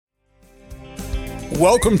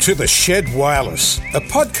Welcome to The Shed Wireless, a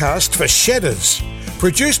podcast for shedders,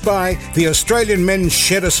 produced by the Australian Men's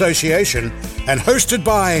Shed Association and hosted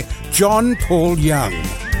by John Paul Young.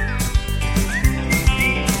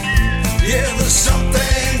 Yeah, there's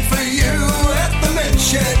something for you at the Men's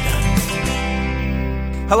Shed.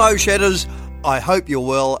 Hello, shedders. I hope you're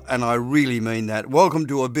well, and I really mean that. Welcome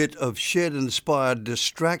to a bit of shed-inspired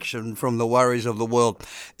distraction from the worries of the world,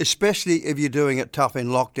 especially if you're doing it tough in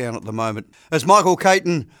lockdown at the moment. As Michael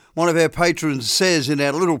Caton, one of our patrons, says in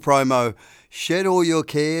our little promo, shed all your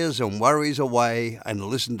cares and worries away and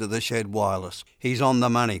listen to the Shed Wireless. He's on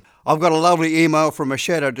the money. I've got a lovely email from a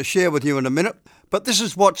shedder to share with you in a minute, but this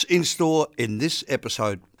is what's in store in this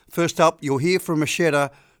episode. First up, you'll hear from a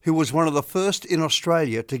shedder who was one of the first in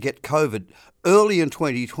Australia to get COVID early in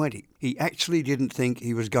 2020. He actually didn't think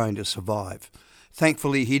he was going to survive.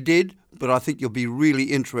 Thankfully he did, but I think you'll be really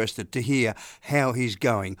interested to hear how he's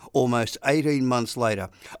going almost 18 months later.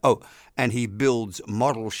 Oh, and he builds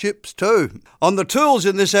model ships too. On the tools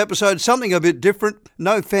in this episode, something a bit different.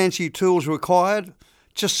 No fancy tools required.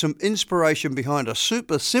 Just some inspiration behind a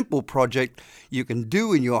super simple project you can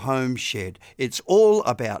do in your home shed. It's all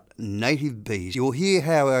about native bees. You'll hear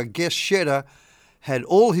how our guest shedder had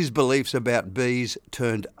all his beliefs about bees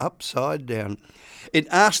turned upside down. It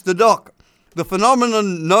asked the doc, the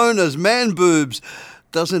phenomenon known as man boobs.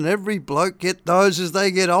 Doesn't every bloke get those as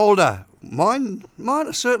they get older? Mine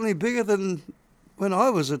are certainly bigger than when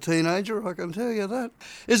I was a teenager, I can tell you that.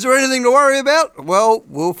 Is there anything to worry about? Well,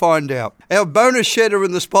 we'll find out. Our bonus shedder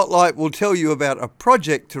in the spotlight will tell you about a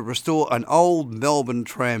project to restore an old Melbourne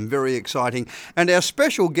tram. Very exciting. And our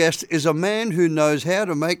special guest is a man who knows how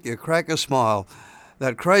to make your cracker smile.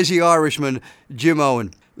 That crazy Irishman,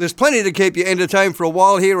 Jimeoin. There's plenty to keep you entertained for a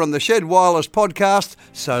while here on the Shed Wireless podcast,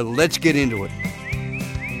 so let's get into it.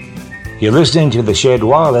 You're listening to the Shed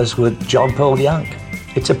Wireless with John Paul Young.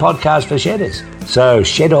 It's a podcast for shedders, so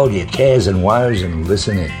shed all your cares and woes and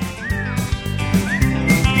listen in.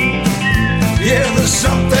 Yeah, there's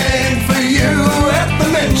something for you at the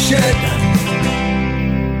Men's Shed.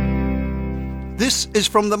 This is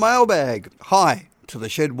from the mailbag. Hi to the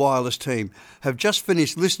Shed Wireless team. Have just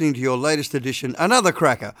finished listening to your latest edition. Another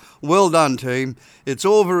cracker. Well done, team. It's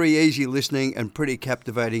all very easy listening and pretty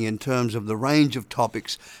captivating in terms of the range of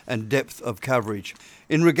topics and depth of coverage.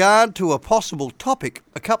 In regard to a possible topic,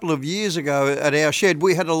 a couple of years ago at our shed,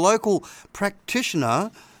 we had a local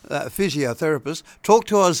practitioner, physiotherapist, talk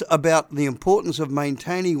to us about the importance of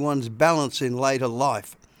maintaining one's balance in later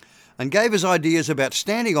life and gave us ideas about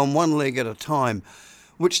standing on one leg at a time,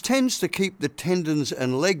 which tends to keep the tendons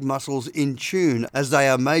and leg muscles in tune as they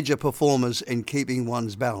are major performers in keeping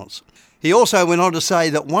one's balance. He also went on to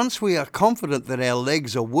say that once we are confident that our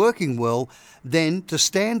legs are working well, then to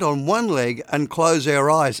stand on one leg and close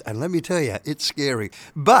our eyes. And let me tell you, it's scary.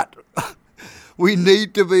 But we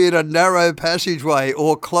need to be in a narrow passageway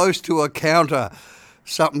or close to a counter,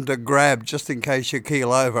 something to grab just in case you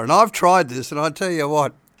keel over. And I've tried this, and I tell you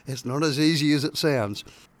what, it's not as easy as it sounds.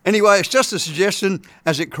 Anyway, it's just a suggestion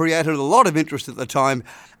as it created a lot of interest at the time,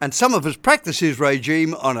 and some of us practice his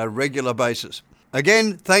regime on a regular basis.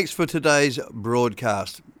 Again, thanks for today's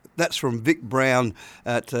broadcast. That's from Vic Brown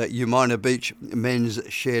at Umina Beach Men's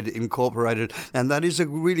Shed Incorporated. And that is a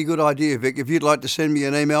really good idea, Vic. If you'd like to send me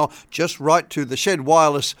an email, just write to the Shed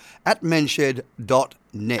Wireless at menshed.net.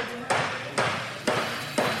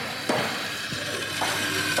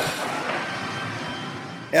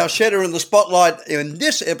 Our shedder in the spotlight in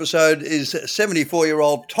this episode is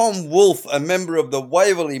 74-year-old Tom Wolfe, a member of the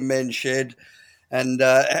Waverley Men's Shed. And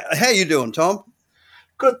how you doing, Tom?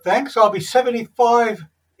 Good, thanks. I'll be 75,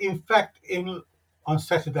 in fact, on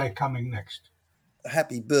Saturday coming next.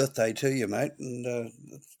 Happy birthday to you, mate. And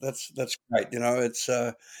that's great. You know,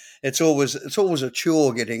 it's always a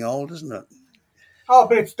chore getting old, isn't it? Oh,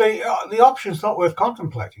 but it's the option's not worth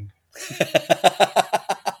contemplating.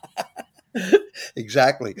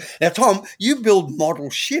 Exactly. Now, Tom, you build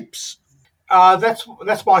model ships. That's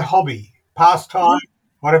my hobby, pastime,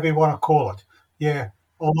 whatever you want to call it. Yeah.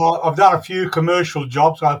 Although I've done a few commercial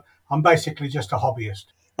jobs, I'm basically just a hobbyist.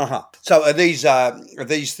 Uh-huh. So are these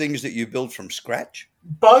things that you build from scratch?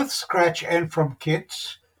 Both scratch and from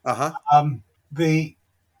kits. Uh-huh. I'm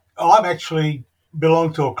actually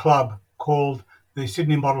belong to a club called the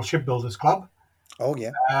Sydney Model Shipbuilders Club. Oh,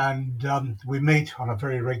 yeah. And we meet on a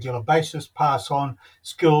very regular basis, pass on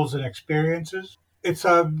skills and experiences. It's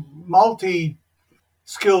a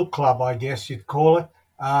multi-skill club, I guess you'd call it.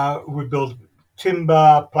 We build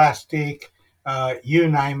timber, plastic, you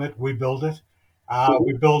name it, we build it.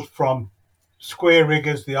 We build from square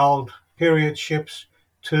riggers, the old period ships,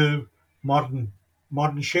 to modern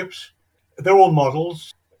ships. They're all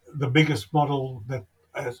models. The biggest model that,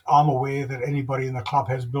 as I'm aware, that anybody in the club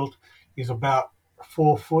has built is about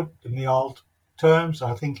 4 foot in the old terms.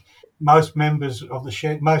 I think most members of the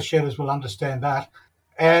shed, most shedders will understand that.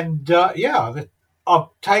 And I've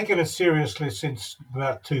taken it seriously since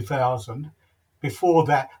about 2000. Before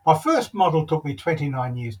that, my first model took me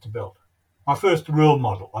 29 years to build. My first real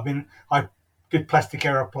model. I did plastic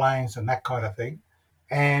aeroplanes and that kind of thing.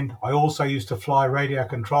 And I also used to fly radio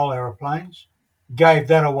control aeroplanes. Gave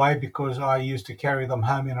that away because I used to carry them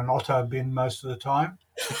home in an auto bin most of the time.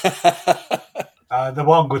 The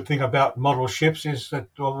one good thing about model ships is that,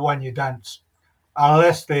 well, one, you don't,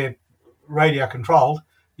 unless they're radio controlled,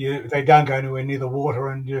 they don't go anywhere near the water,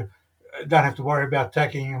 and you don't have to worry about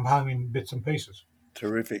taking them home in bits and pieces.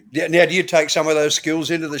 Terrific. Now, do you take some of those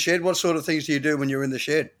skills into the shed? What sort of things do you do when you're in the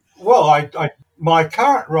shed? Well, my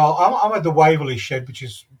current role, I'm at the Waverley shed, which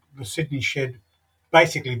is the Sydney shed,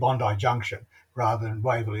 basically Bondi Junction rather than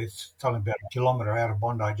Waverley. It's only about a kilometre out of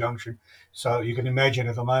Bondi Junction. So you can imagine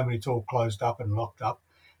at the moment it's all closed up and locked up.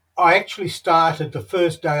 I actually started the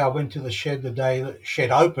first day I went to the shed, the day the shed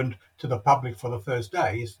opened to the public for the first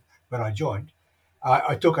day is when I joined.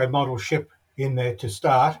 I took a model ship in there to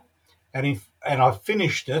start, and I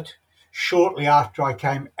finished it shortly after I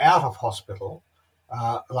came out of hospital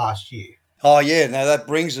last year. Oh, yeah. Now, that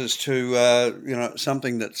brings us to,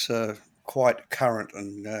 something that's quite current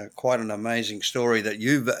and quite an amazing story that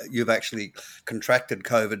you've actually contracted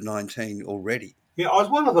COVID-19 already. Yeah, I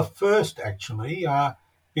was one of the first, actually,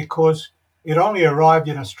 because it only arrived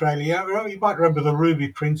in Australia. You might remember the Ruby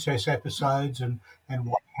Princess episodes and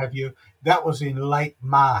what have you. That was in late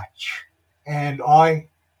March, and I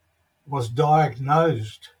was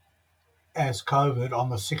diagnosed as COVID on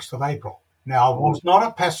the 6th of April. Now, I was not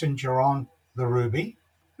a passenger on the Ruby,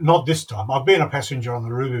 not this time. I've been a passenger on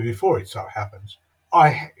the Ruby before, it so happens.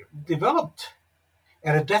 I developed,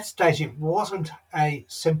 and at that stage it wasn't a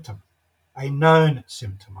symptom, a known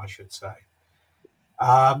symptom, I should say.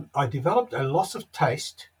 I developed a loss of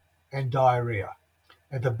taste and diarrhea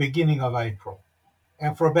at the beginning of April.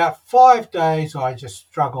 And for about 5 days, I just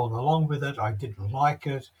struggled along with it. I didn't like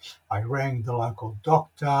it. I rang the local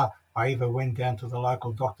doctor. I even went down to the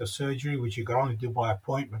local doctor's surgery, which you could only do by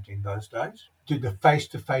appointment in those days. Did the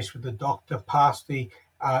face-to-face with the doctor, passed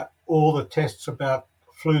all the tests about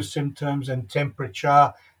flu symptoms and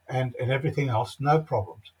temperature and everything else, no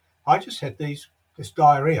problems. I just had this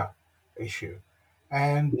diarrhea issue.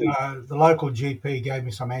 And the local GP gave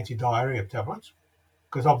me some anti-diarrhea tablets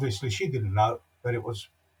because obviously she didn't know that it was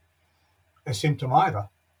a symptom either.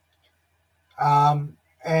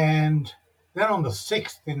 And then on the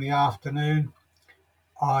 6th in the afternoon,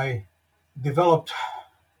 I developed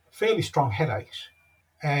fairly strong headaches.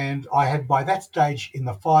 And I had, by that stage, in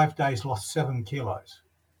the 5 days, lost 7 kilos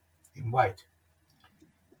in weight.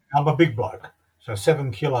 I'm a big bloke, so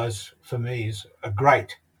 7 kilos for me is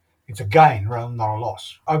it's a gain rather than not a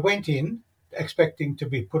loss. I went in expecting to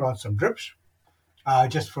be put on some drips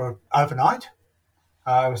just for overnight.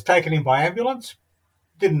 I was taken in by ambulance.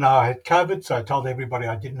 Didn't know I had COVID, so I told everybody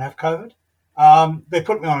I didn't have COVID. They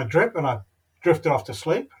put me on a drip and I drifted off to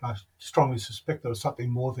sleep. I strongly suspect there was something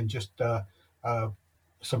more than just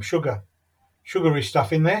some sugary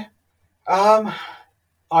stuff in there.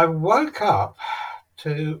 I woke up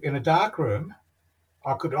in a dark room.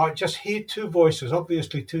 I just hear two voices,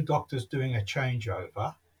 obviously two doctors doing a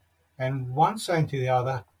changeover, and one saying to the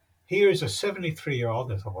other, here is a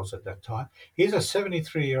 73-year-old, as I was at that time, here's a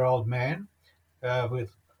 73-year-old man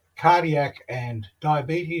with cardiac and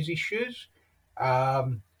diabetes issues,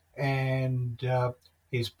 and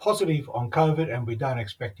is positive on COVID, and we don't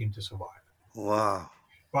expect him to survive. Wow.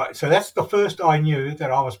 Right, so that's the first I knew that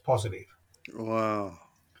I was positive. Wow.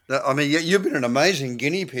 I mean, you've been an amazing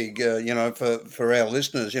guinea pig, for our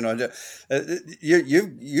listeners. You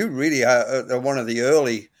really are one of the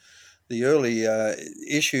early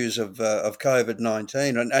issues of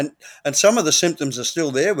COVID-19, and some of the symptoms are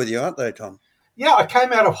still there with you, aren't they, Tom? Yeah, I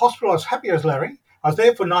came out of hospital. I was happy as Larry. I was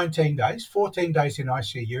there for 19 days, 14 days in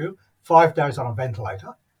ICU, 5 days on a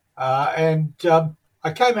ventilator, and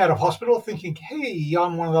I came out of hospital thinking, hey,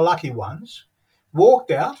 I'm one of the lucky ones.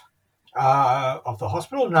 Walked out of the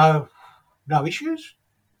hospital, no issues,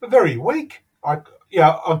 but very weak. On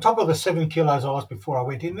top of the 7 kilos I lost before I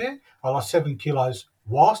went in there, I lost 7 kilos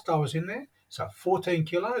whilst I was in there, so 14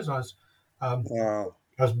 kilos. Wow.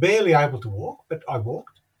 I was barely able to walk, but I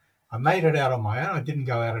walked. I made it out on my own. I didn't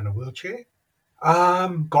go out in a wheelchair.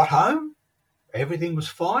 Got home, everything was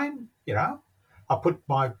fine. I put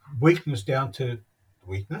my weakness down to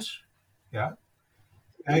weakness. And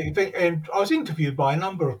I was interviewed by a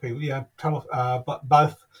number of people,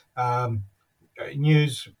 both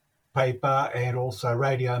newspaper and also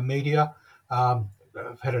radio media. I've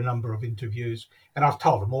had a number of interviews, and I've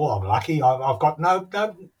told them all I'm lucky. I've got no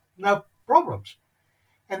problems.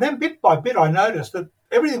 And then bit by bit, I noticed that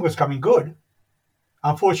everything was coming good.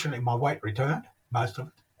 Unfortunately, my weight returned, most of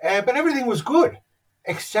it, but everything was good,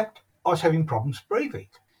 except I was having problems breathing.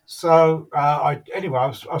 So I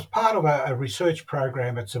was part of a research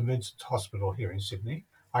program at St Vincent's Hospital here in Sydney.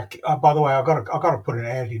 By the way, I've got to put an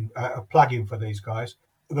ad in, a plug in for these guys.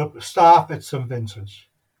 The staff at St Vincent's,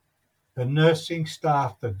 the nursing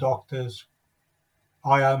staff, the doctors,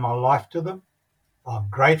 I owe my life to them. I'm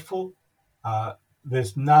grateful.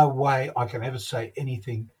 There's no way I can ever say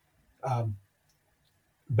anything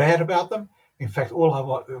bad about them. In fact, all I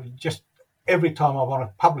want, just every time I want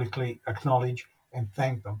to publicly acknowledge and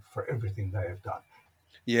thank them for everything they have done.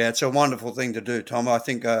 Yeah, it's a wonderful thing to do, Tom. I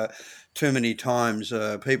think too many times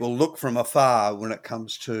people look from afar when it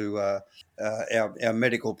comes to our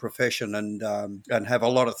medical profession and have a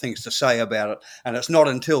lot of things to say about it. And it's not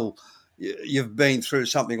until you've been through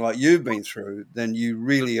something like you've been through, then you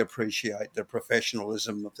really appreciate the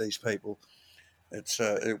professionalism of these people.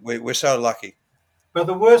 We're so lucky. But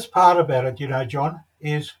the worst part about it, John,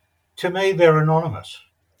 is to me they're anonymous.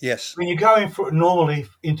 Yes. When you go normally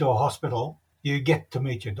into a hospital, you get to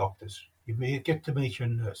meet your doctors, you get to meet your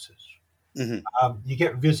nurses, you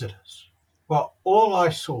get visitors. Well, all I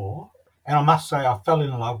saw, and I must say I fell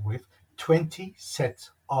in love with, 20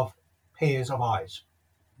 sets of pairs of eyes.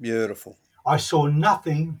 Beautiful. I saw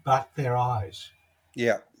nothing but their eyes.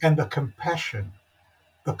 Yeah. And the compassion,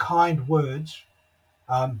 the kind words.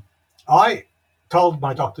 I told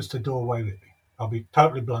my doctors to do away with me. I'll be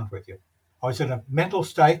totally blunt with you. I was in a mental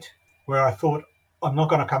state where I thought, I'm not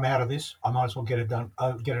going to come out of this. I might as well get it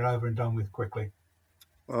over and done with quickly.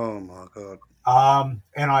 Oh my God. And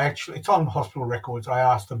it's on hospital records. I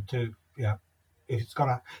asked them to, if it's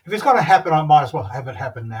gonna happen, I might as well have it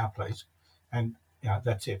happen now, please. And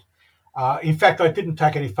that's it. In fact, I didn't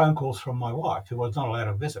take any phone calls from my wife, who was not allowed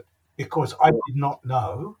to visit, because I did not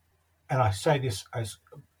know, and I say this as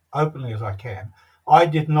openly as I can, I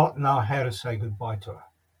did not know how to say goodbye to her.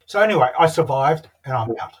 So anyway, I survived, and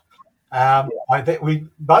I'm out. My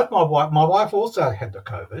wife also had the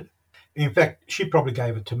COVID. In fact, she probably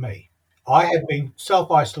gave it to me. I had been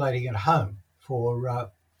self-isolating at home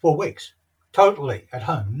for 4 weeks, totally at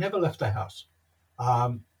home, never left the house.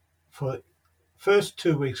 For the first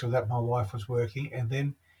 2 weeks of that, my wife was working, and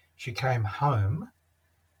then she came home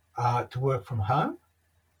to work from home,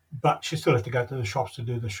 but she still had to go to the shops to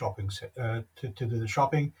do the shopping. To do the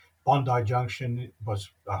shopping, Bondi Junction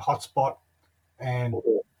was a hotspot, and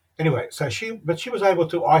anyway, so she was able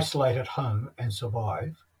to isolate at home and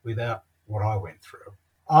survive without what I went through.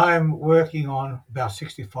 I'm working on about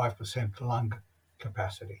 65% lung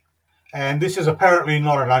capacity, and this is apparently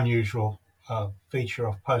not an unusual feature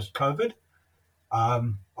of post-COVID.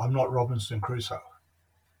 I'm not Robinson Crusoe.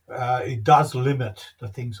 It does limit the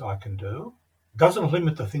things I can do. It doesn't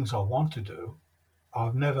limit the things I want to do.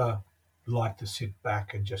 I've never liked to sit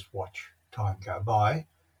back and just watch time go by,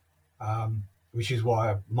 which is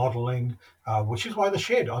why I'm modelling, which is why the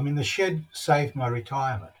shed. I mean, the shed saved my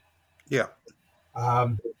retirement. Yeah.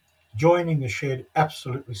 Joining the shed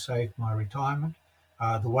absolutely saved my retirement.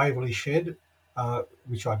 The Waverley Shed,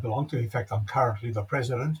 which I belong to, in fact, I'm currently the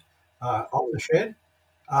president of the shed,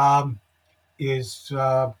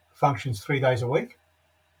 functions 3 days a week.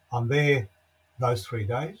 I'm there those 3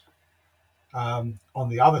 days. On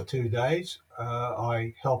the other 2 days,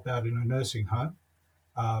 I help out in a nursing home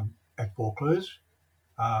at Vaucluse,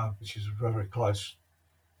 which is very close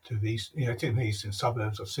to the east, it's in the eastern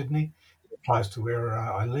suburbs of Sydney, close to where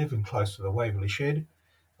I live and close to the Waverley Shed,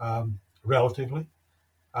 relatively.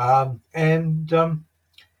 And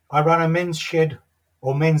I run a men's shed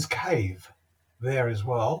or men's cave there as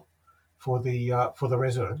well for the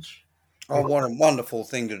residents. Oh, what a wonderful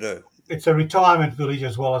thing to do. It's a retirement village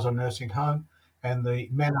as well as a nursing home, and the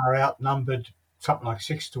men are outnumbered something like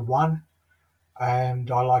 6-1. And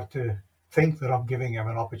I like to think that I'm giving them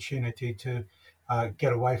an opportunity to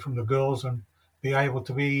get away from the girls and be able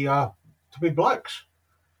to be blokes.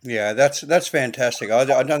 Yeah, that's fantastic. I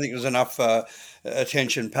don't think there's enough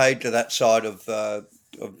attention paid to that side of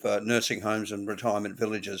nursing homes and retirement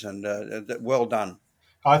villages, and well done.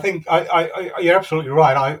 I think you're absolutely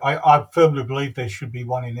right. I firmly believe there should be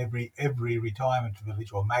one in every retirement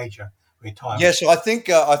village or major retirement. Yes, I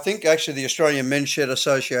think actually the Australian Men's Shed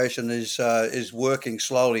Association is working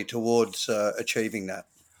slowly towards achieving that.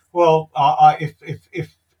 Well,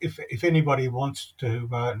 if anybody wants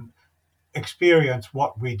to experience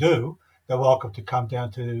what we do, they're welcome to come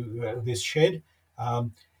down to this shed.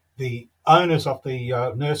 the owners of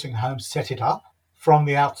the nursing home set it up from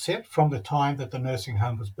the outset, from the time that the nursing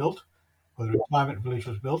home was built, or the retirement village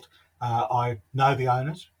was built. I know the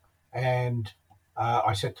owners, and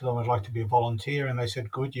I said to them I'd like to be a volunteer, and they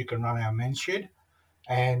said, good, you can run our men's shed.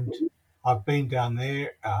 And I've been down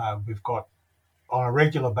there. We've got, on a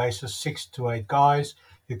regular basis, 6 to 8 guys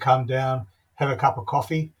who come down, have a cup of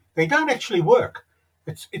coffee. They don't actually work.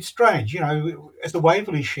 It's strange, at the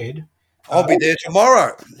Waverley shed. I'll be there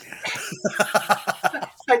tomorrow.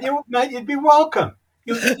 Mate, you'd be welcome.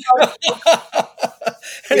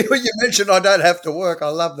 Anyway, you mentioned I don't have to work. I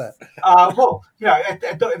love that.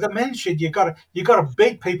 At the men's shed, you got to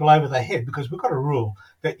beat people over the head, because we've got a rule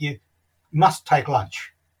that you must take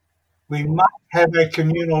lunch. We must have a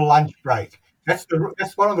communal lunch break. That's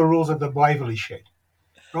one of the rules of the Waverley shed,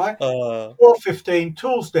 right? 4:15,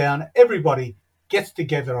 tools down, everybody gets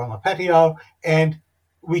together on the patio and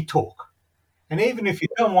we talk. And even if you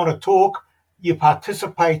don't want to talk, you're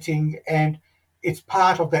participating, and it's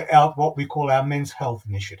part of what we call our men's health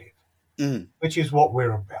initiative, which is what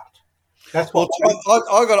we're about. That's what. Well,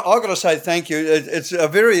 I got to say thank you. It's a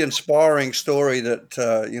very inspiring story that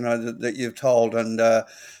that you've told, and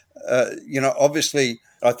obviously,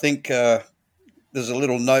 I think there's a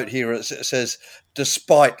little note here. It says,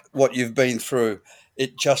 "Despite what you've been through,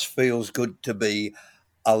 it just feels good to be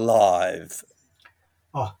alive."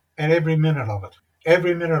 Oh, and every minute of it.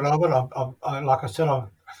 Every minute of it. I'm like I said,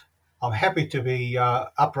 I'm happy to be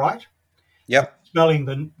upright. Yep.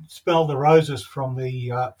 Smell the roses from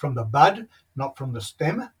the bud, not from the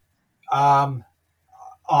stem.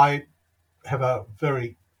 I have a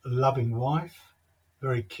very loving wife,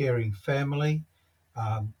 very caring family,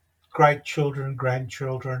 great children,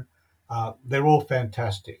 grandchildren. They're all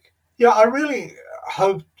fantastic. I really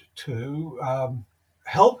hope to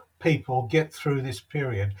help people get through this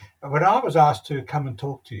period. When I was asked to come and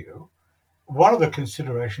talk to you, one of the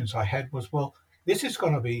considerations I had was, well, this is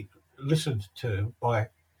going to be listened to by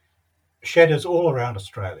shedders all around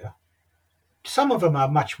Australia. Some of them are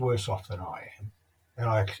much worse off than I am,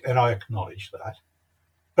 and I acknowledge that.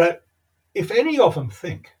 But if any of them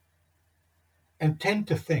think, and tend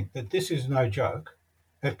to think, that this is no joke,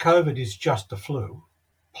 that COVID is just a flu,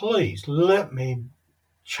 please let me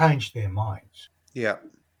change their minds. Yeah.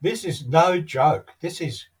 This is no joke.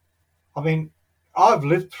 I've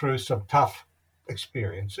lived through some tough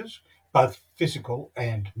experiences, both physical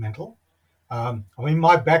and mental.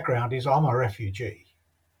 My background is I'm a refugee.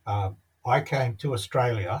 I came to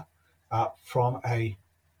Australia from a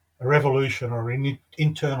revolution or an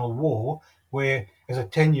internal war where, as a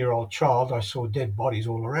 10-year-old child, I saw dead bodies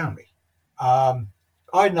all around me.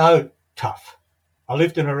 I know tough. I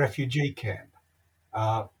lived in a refugee camp.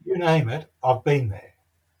 You name it, I've been there.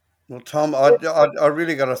 Well, Tom, I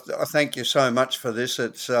really got to thank you so much for this.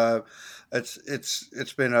 It's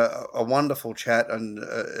been a wonderful chat, and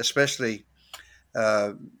especially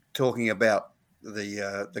talking about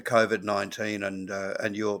the COVID-19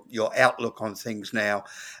 and your outlook on things now,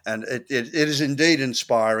 and it is indeed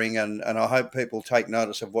inspiring, and I hope people take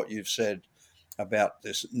notice of what you've said about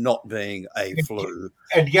this not being a flu.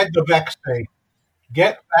 And get the vaccine.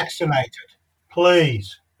 Get vaccinated,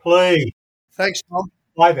 please. Thanks, Tom.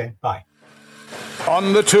 Bye then. Bye.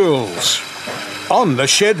 On the tools, on the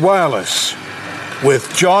Shed Wireless,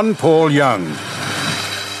 with John Paul Young.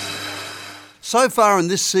 So far in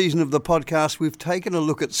this season of the podcast, we've taken a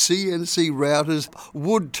look at CNC routers,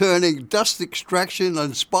 wood turning, dust extraction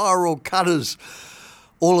and spiral cutters.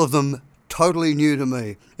 All of them totally new to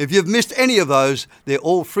me. If you've missed any of those, they're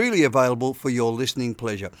all freely available for your listening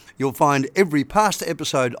pleasure. You'll find every past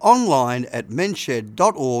episode online at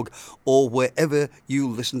menshed.org or wherever you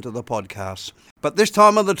listen to the podcasts. But this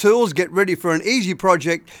time on the tools, get ready for an easy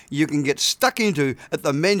project you can get stuck into at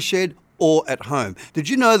the Men's Shed or at home. Did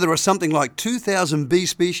you know there are something like 2,000 bee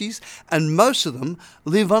species, and most of them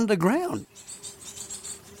live underground?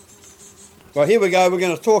 Well, here we go. We're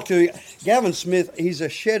going to talk to Gavin Smith. He's a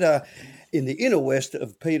shedder in the inner west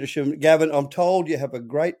of Petersham. Gavin, I'm told you have a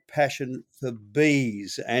great passion for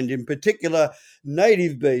bees, and in particular,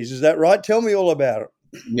 native bees. Is that right? Tell me all about it.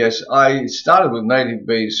 Yes, I started with native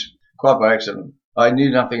bees quite by accident. I knew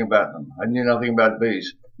nothing about them. I knew nothing about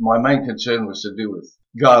bees. My main concern was to do with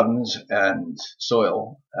gardens and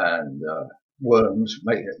soil and worms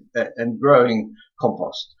and growing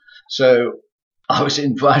compost. So I was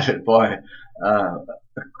invited by a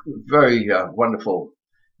very wonderful,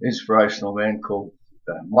 inspirational man called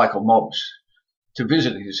Michael Mobbs to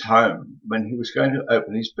visit his home when he was going to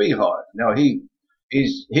open his beehive. Now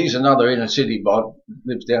he's another inner city bod,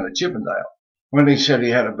 lives down at Chippendale. When he said he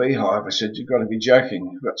had a beehive, I said, "You've got to be joking.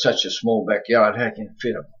 You've got such a small backyard. How can you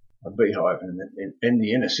fit them?" a beehive in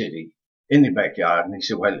the inner city, in the backyard, and he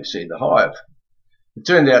said, "Well, you see the hive." It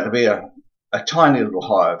turned out to be a tiny little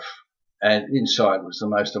hive, and inside was the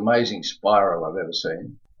most amazing spiral I've ever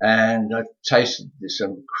seen. And I tasted this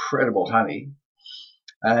incredible honey,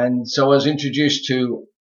 and so I was introduced to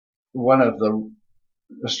one of the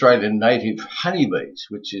Australian native honeybees,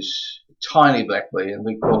 which is a tiny black bee, and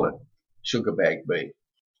we call it sugar bag bee.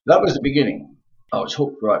 That was the beginning. I was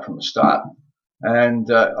hooked right from the start. And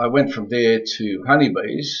I went from there to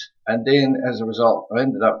honeybees, and then as a result, I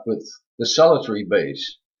ended up with the solitary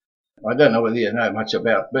bees. I don't know whether you know much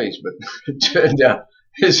about bees, but it turned out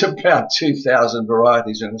there's about 2,000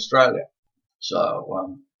 varieties in Australia.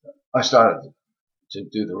 So I started to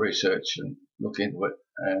do the research and look into it,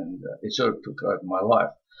 and it sort of took over my life.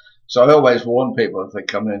 So I always warn people if they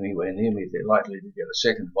come anywhere near me, they're likely to get a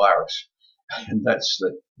second virus, and that's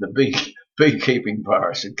the beekeeping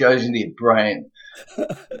virus. It goes into your brain.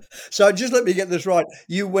 So just let me get this right.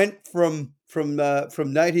 You went from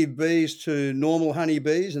native bees to normal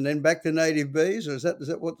honeybees, and then back to native bees, or is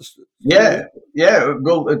that what the Yeah.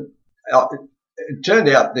 Well, it turned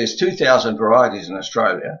out there's 2,000 varieties in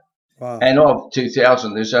Australia, wow. And of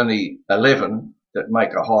 2,000, there's only 11 that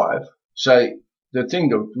make a hive. So the thing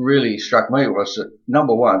that really struck me was that,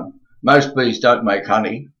 number one, most bees don't make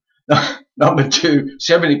honey. Number two,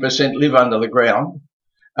 70% live under the ground,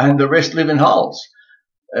 and the rest live in holes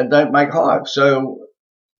and don't make hives. So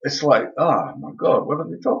it's like, oh my God, what are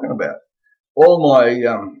they talking about? All my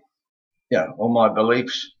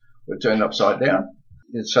beliefs were turned upside down.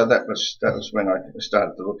 And so that was when I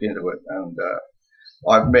started to look into it, and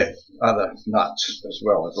I've met other nuts as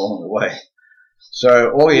well along the way. So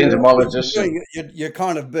all the entomologists, you're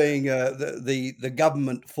kind of being the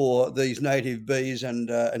government for these native bees and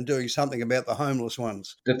doing something about the homeless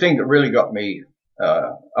ones. The thing that really got me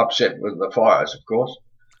upset was the fires, of course.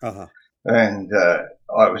 Uh-huh. And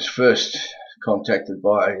I was first contacted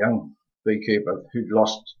by a young beekeeper who'd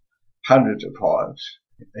lost hundreds of hives.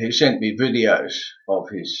 He sent me videos of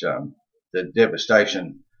his the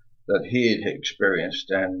devastation that he had experienced,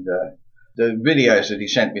 and the videos that he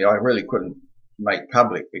sent me I really couldn't make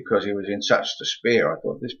public because he was in such despair. I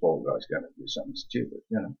thought, this poor guy's going to do something stupid,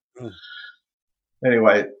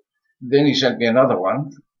 Anyway, then he sent me another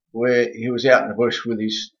one where he was out in the bush with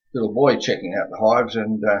his little boy checking out the hives,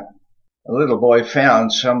 and a little boy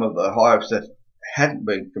found some of the hives that hadn't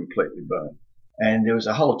been completely burned, and there was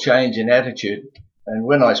a whole change in attitude. And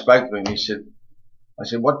when I spoke to him, I said,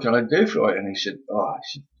 "What can I do for you?" And he said, "I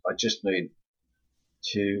just need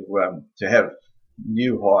to have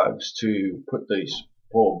new hives to put these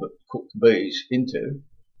poor but cooked bees into."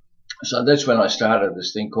 So that's when I started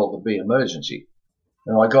this thing called the Bee Emergency.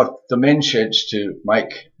 And I got the men's sheds to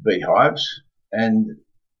make beehives, and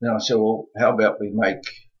then I said, well, how about we make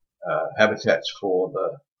habitats for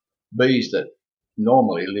the bees that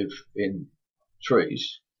normally live in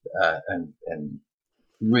trees and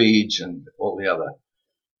reeds and all the other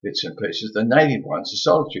bits and pieces, the native ones, the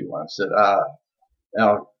solitary ones that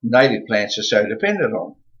our native plants are so dependent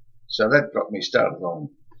on. So that got me started on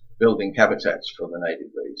building habitats for the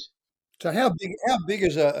native bees. So how big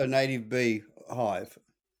is a native bee hive?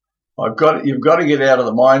 You've got to get out of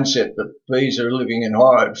the mindset that bees are living in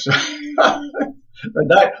hives.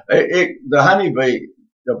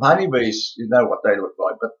 The honeybees, you know what they look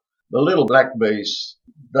like, but the little black bees,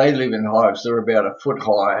 they live in hives. They're about a foot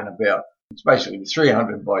high and it's basically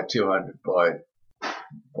 300 by 200 by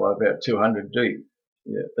about 200 deep.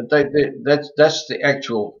 Yeah, but that's the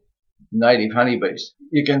actual native honeybees.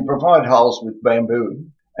 You can provide holes with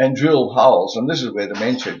bamboo and drill holes, and this is where the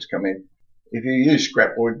men's sheds come in. If you use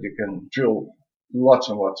scrap wood, you can drill lots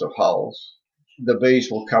and lots of holes. The bees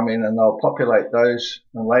will come in and they'll populate those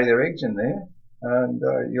and lay their eggs in there, and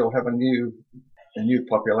you'll have a new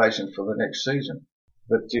population for the next season.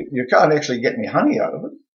 But you can't actually get any honey out of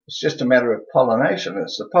it. It's just a matter of pollination.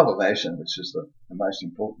 It's the pollination which is the most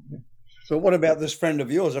important thing. So what about this friend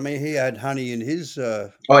of yours? I mean, he had honey in his.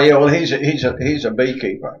 Oh yeah, well he's a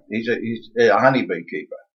beekeeper. He's a honey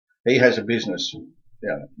beekeeper. He has a business,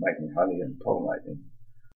 making honey and pollinating.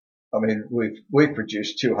 I mean, we've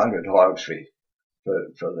produced 200 hives for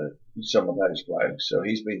some of those blokes. So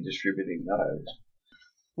he's been distributing those.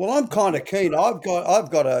 Well, I'm kind of keen. I've got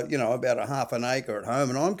about a half an acre at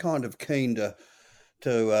home, and I'm kind of keen to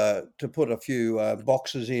put a few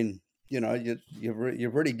boxes in.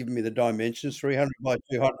 You've already given me the dimensions, 300 by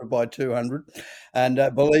 200 by 200, and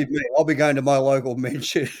believe me, I'll be going to my local men's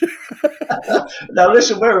shed. Now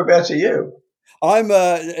listen, whereabouts are you? I'm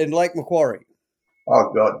in Lake Macquarie.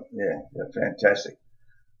 Oh God, yeah, fantastic.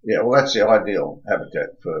 Yeah, well that's the ideal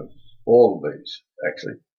habitat for all the bees,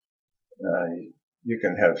 actually. You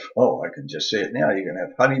can have, I can just see it now, you can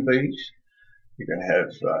have honeybees, you can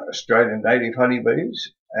have Australian native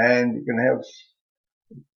honeybees, and you can have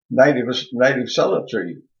native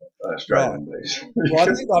solitary Australian bees. Well,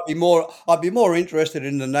 I think I'd be more interested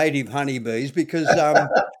in the native honeybees because I'm,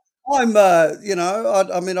 I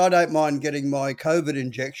don't mind getting my COVID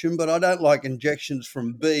injection, but I don't like injections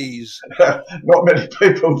from bees. Not many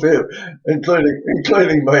people do,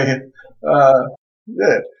 including me.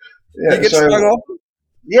 Yeah. You get stung off?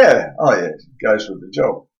 Yeah. Oh, yeah. It goes with the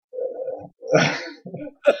job.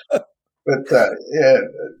 But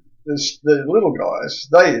the little guys,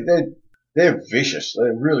 they're vicious.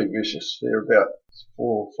 They're really vicious. They're about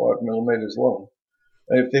 4 or 5 millimeters long.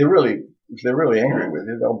 And if they're really angry with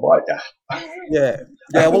you, they'll bite you. Yeah.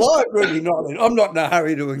 Well, I'm not in a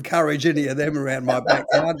hurry to encourage any of them around my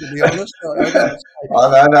backyard, to be honest.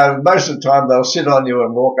 I know. Most of the time, they'll sit on you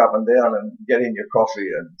and walk up and down and get in your coffee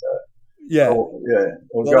and.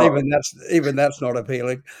 Even that's not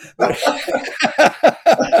appealing.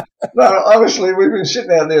 No, honestly, we've been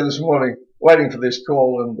sitting out there this morning waiting for this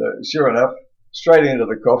call, and sure enough, straight into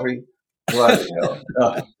the coffee. Bloody hell.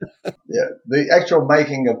 Yeah, the actual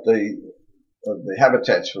making of the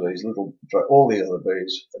habitats for all the other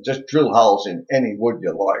bees, just drill holes in any wood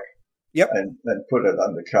you like. Yep. And put it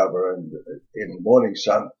under cover and in the morning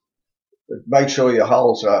sun. Make sure your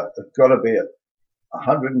holes have got to be at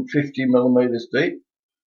 150 millimeters deep,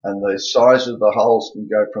 and the size of the holes can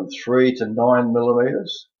go from 3 to 9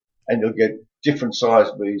 millimeters, and you'll get different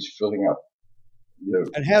sized bees filling up.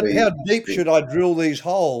 And how deep should I drill these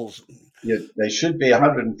holes? Yeah, they should be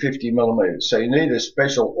 150 millimeters. So you need a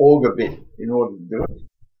special auger bit in order to do it.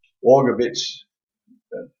 Auger bits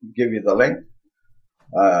give you the length.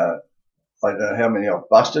 I don't know how many I've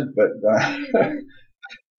busted, but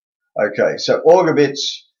okay. So auger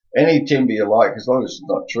bits, any timber you like, as long as it's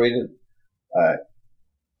not treated.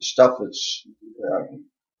 Stuff that's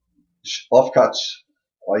offcuts.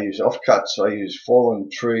 I use offcuts. I use fallen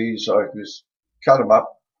trees. I just cut them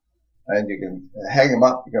up, and you can hang them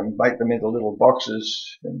up. You can make them into little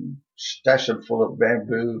boxes and stash them full of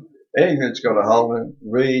bamboo. Anything that's got a hole in it,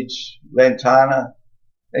 reeds, lantana,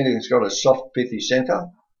 anything that's got a soft, pithy centre,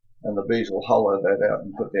 and the bees will hollow that out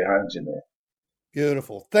and put their homes in there.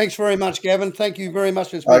 Beautiful. Thanks very much, Gavin. Thank you very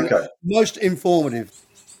much. It's been most informative.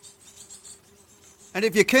 And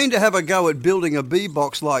if you're keen to have a go at building a bee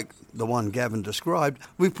box like the one Gavin described,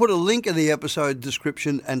 we've put a link in the episode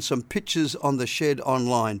description and some pictures on the Shed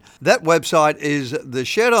Online. That website is the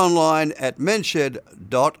Shed Online at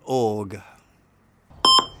menshed.org.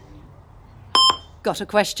 Got a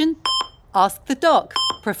question? Ask the doc,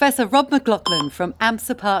 Professor Rob McLaughlin from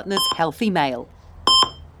AMSA Partners Healthy Male.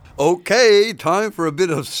 Okay, time for a bit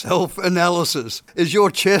of self-analysis. Is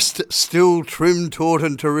your chest still trim, taut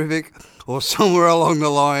and terrific? Or somewhere along the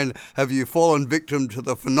line, have you fallen victim to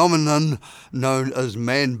the phenomenon known as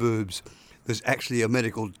man boobs? There's actually a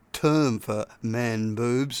medical term for man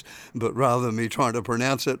boobs, but rather than me trying to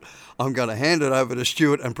pronounce it, I'm going to hand it over to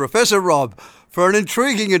Stuart and Professor Rob for an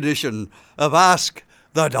intriguing edition of Ask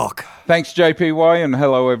the Doc. Thanks, JPY, and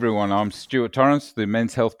hello, everyone. I'm Stuart Torrance, the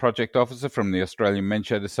Men's Health Project Officer from the Australian Men's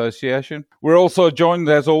Shed Association. We're also joined,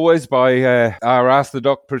 as always, by our Ask the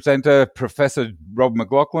Doc presenter, Professor Rob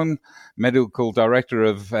McLaughlin, Medical Director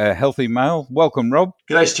of Healthy Male. Welcome, Rob.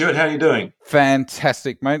 G'day, Stuart. How are you doing?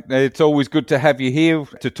 Fantastic, mate. It's always good to have you here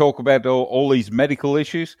to talk about all these medical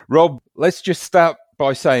issues. Rob, let's just start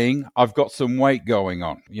by saying I've got some weight going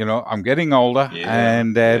on. You know, I'm getting older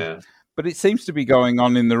but it seems to be going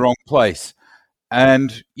on in the wrong place.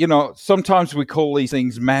 And, you know, sometimes we call these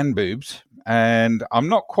things man boobs, and I'm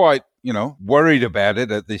not quite, worried about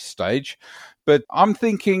it at this stage. But I'm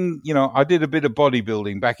thinking, I did a bit of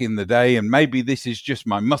bodybuilding back in the day, and maybe this is just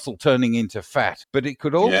my muscle turning into fat. But it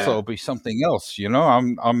could also be something else,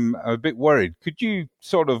 I'm a bit worried. Could you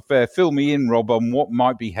sort of fill me in, Rob, on what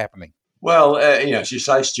might be happening? Well, as you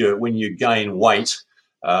say, Stuart, when you gain weight,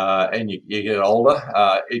 and you get older,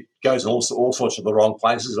 it goes in all sorts of the wrong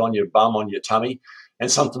places, on your bum, on your tummy,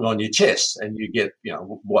 and something on your chest, and you get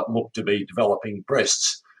what look to be developing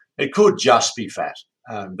breasts. It could just be fat.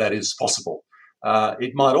 That is possible.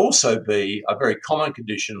 It might also be a very common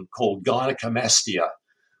condition called gynecomastia.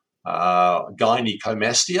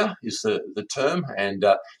 Gynecomastia is the term, and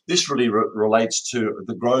this really relates to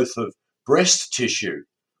the growth of breast tissue,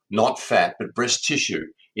 not fat, but breast tissue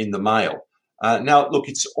in the male. Now, look,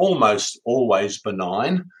 it's almost always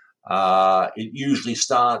benign. It usually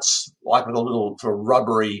starts like with a little sort of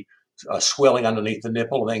rubbery swelling underneath the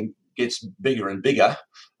nipple, and then gets bigger and bigger,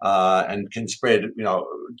 and can spread,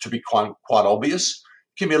 to be quite obvious.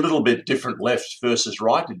 can be a little bit different left versus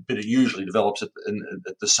right, but it usually develops at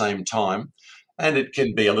the same time. And it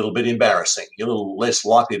can be a little bit embarrassing. You're a little less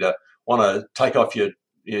likely to want to take off your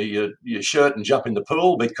shirt and jump in the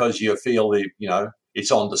pool because you feel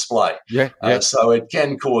it's on display. So it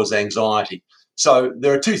can cause anxiety. So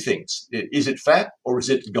there are two things. Is it fat or is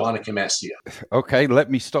it gynecomastia? Okay, let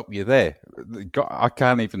me stop you there. I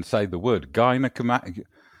can't even say the word. Gynecomastia.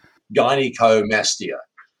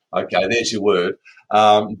 Okay, there's your word.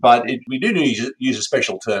 But we do need to use a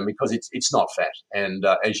special term because it's not fat. And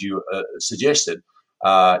as you suggested,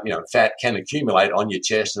 fat can accumulate on your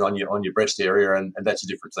chest and on your breast area, and that's a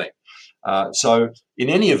different thing. So in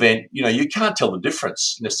any event, you can't tell the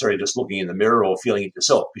difference necessarily just looking in the mirror or feeling it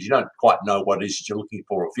yourself because you don't quite know what it is that you're looking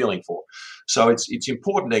for or feeling for. So it's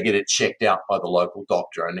important to get it checked out by the local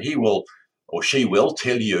doctor, and he will or she will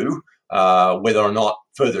tell you whether or not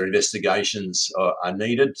further investigations are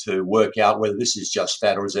needed to work out whether this is just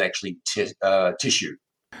fat or is it actually tissue.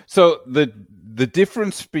 So the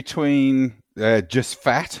difference between just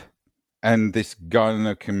fat and this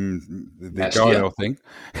gyno thing.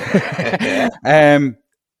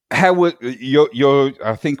 How would your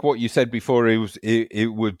I think what you said before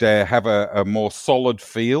it would have a more solid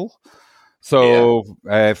feel. So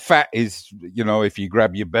fat is if you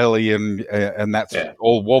grab your belly and that's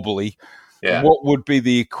all wobbly. Yeah. What would be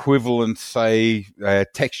the equivalent, say,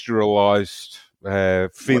 texturalized,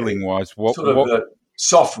 feeling wise? What a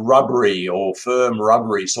soft rubbery or firm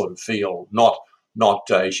rubbery sort of feel, not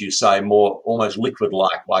as you say, more almost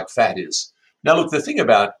liquid-like fat is. Now, look, the thing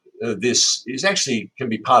about this is actually can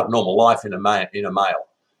be part of normal life in a male.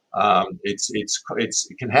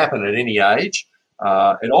 It can happen at any age.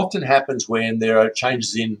 It often happens when there are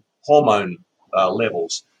changes in hormone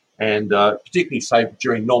levels, and particularly, say,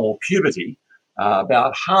 during normal puberty,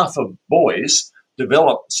 about half of boys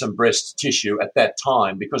develop some breast tissue at that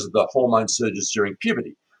time because of the hormone surges during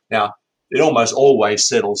puberty. Now, it almost always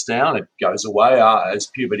settles down. It goes away as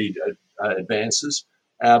puberty advances,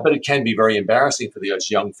 but it can be very embarrassing for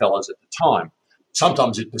those young fellas at the time.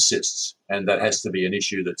 Sometimes it persists, and that has to be an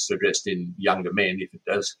issue that's addressed in younger men if it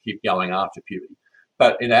does keep going after puberty.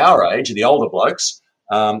 But in our age, the older blokes,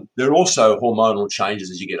 there are also hormonal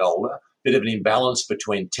changes as you get older, a bit of an imbalance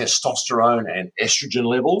between testosterone and estrogen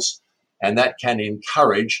levels, and that can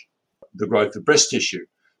encourage the growth of breast tissue.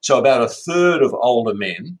 So about a third of older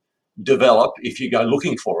men develop, if you go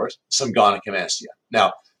looking for it, some gynecomastia.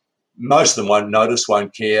 Now, most of them won't notice,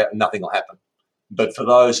 won't care, nothing will happen. But for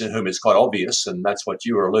those in whom it's quite obvious, and that's what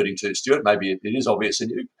you were alluding to, Stuart, maybe it is obvious in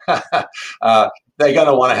you, they're going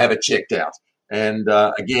to want to have it checked out. And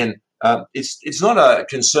again, it's not a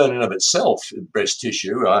concern in and of itself, breast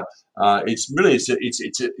tissue. It's really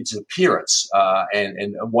its appearance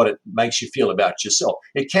and what it makes you feel about yourself.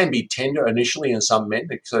 It can be tender initially in some men,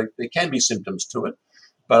 so there can be symptoms to it,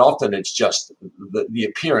 but often it's just the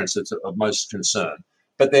appearance that's of most concern.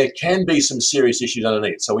 But there can be some serious issues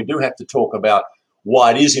underneath. So we do have to talk about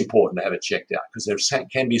why it is important to have it checked out, because there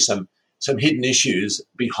can be some hidden issues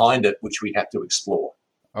behind it which we have to explore.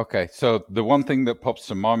 Okay, so the one thing that pops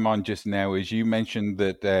to my mind just now is you mentioned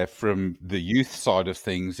that from the youth side of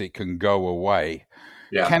things, it can go away.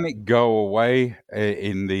 Yeah. Can it go away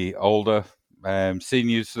in the older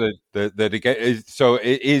seniors that again? So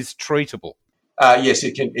it is treatable. Yes,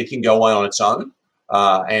 it can go away on its own,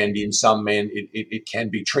 and in some men it can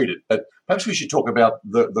be treated. But perhaps we should talk about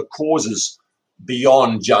the causes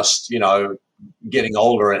beyond just getting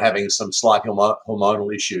older and having some slight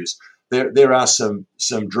hormonal issues. There are some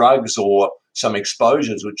drugs or some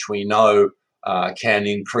exposures which we know can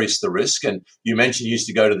increase the risk. And you mentioned you used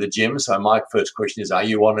to go to the gym. So my first question is, are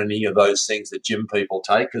you on any of those things that gym people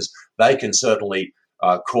take? Because they can certainly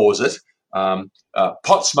cause it.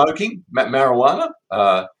 Pot smoking, marijuana,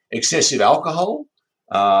 excessive alcohol,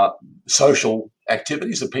 social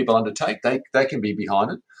activities that people undertake, they can be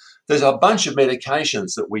behind it. There's a bunch of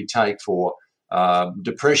medications that we take for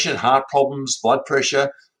depression, heart problems, blood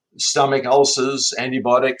pressure, stomach ulcers,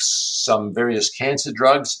 antibiotics, some various cancer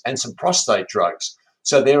drugs, and some prostate drugs.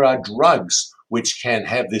 So there are drugs which can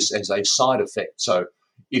have this as a side effect. So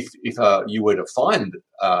if you were to find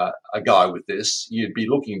a guy with this, you'd be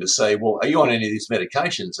looking to say, well, are you on any of these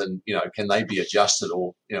medications? And, can they be adjusted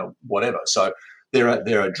or, whatever. So there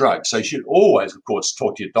are drugs. So you should always, of course,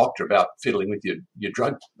 talk to your doctor about fiddling with your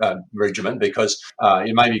drug regimen, because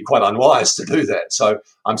it may be quite unwise to do that. So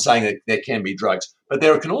I'm saying that there can be drugs. But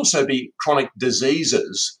there can also be chronic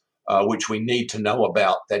diseases which we need to know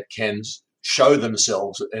about that can show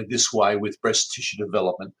themselves this way with breast tissue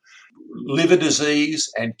development. Liver disease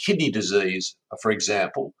and kidney disease, for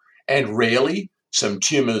example, and rarely some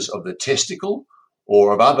tumours of the testicle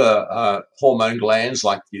or of other hormone glands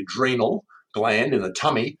like the adrenal gland in the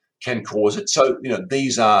tummy can cause it. So,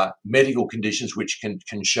 these are medical conditions which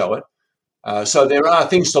can show it. So there are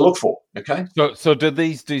things to look for, okay? So do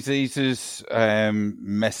these diseases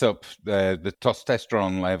mess up the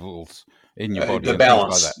testosterone levels in your body? The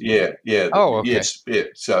balance, like that? Yeah. Oh, okay. Yes, yeah.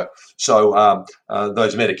 So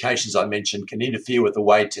those medications I mentioned can interfere with the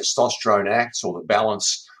way testosterone acts or the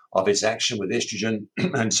balance of its action with estrogen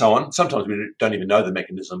and so on. Sometimes we don't even know the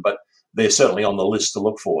mechanism, but they're certainly on the list to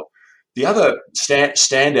look for. The other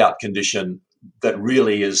standout condition that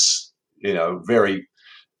really is, very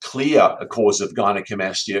clear a cause of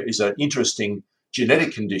gynecomastia is an interesting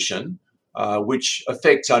genetic condition which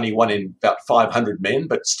affects only 1 in about 500 men,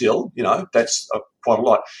 but still, that's quite a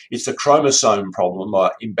lot. It's a chromosome problem,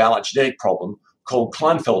 or imbalanced genetic problem called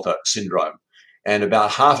Klinefelter syndrome. And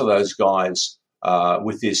about half of those guys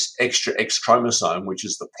with this extra X chromosome, which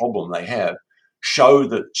is the problem they have, show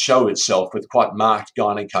itself with quite marked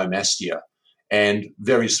gynecomastia and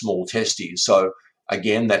very small testes. So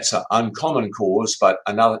again, that's an uncommon cause, but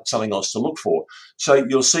something else to look for. So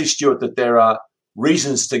you'll see, Stuart, that there are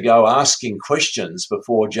reasons to go asking questions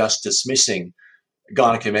before just dismissing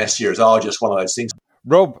gynecomastia as, just one of those things.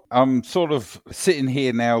 Rob, I'm sort of sitting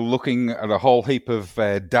here now looking at a whole heap of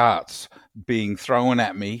darts being thrown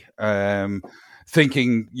at me,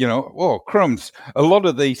 thinking, crumbs. A lot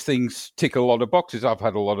of these things tick a lot of boxes. I've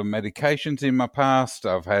had a lot of medications in my past.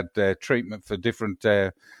 I've had treatment for different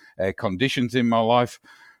conditions in my life.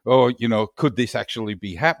 Or, could this actually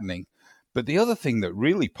be happening? But the other thing that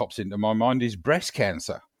really pops into my mind is breast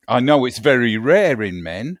cancer. I know it's very rare in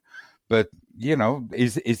men, but,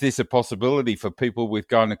 is this a possibility for people with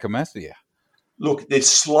gynecomastia? Look, it's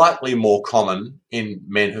slightly more common in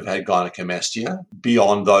men who've had gynecomastia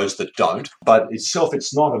beyond those that don't. But it's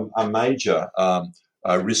not a major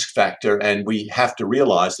risk factor. And we have to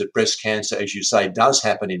realise that breast cancer, as you say, does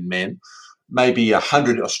happen in men. Maybe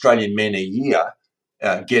 100 Australian men a year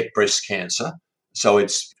get breast cancer. So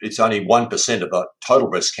it's only 1% of the total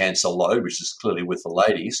breast cancer load, which is clearly with the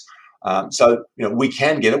ladies. So we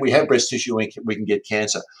can get it. We have breast tissue. We can get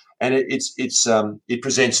cancer, and it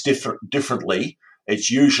presents differently.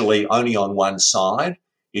 It's usually only on one side.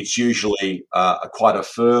 It's usually quite a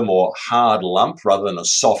firm or hard lump rather than a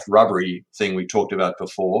soft rubbery thing we talked about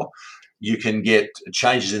before. You can get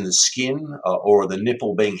changes in the skin or the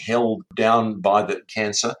nipple being held down by the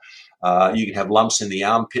cancer. You can have lumps in the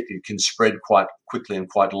armpit. It can spread quite quickly and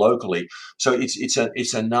quite locally. So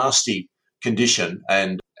it's a nasty condition.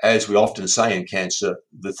 And as we often say in cancer,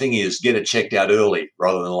 the thing is get it checked out early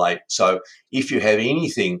rather than late. So if you have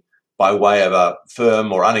anything by way of a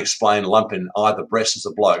firm or unexplained lump in either breast as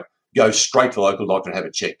a bloke, go straight to the local doctor and have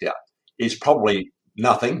it checked out. It's probably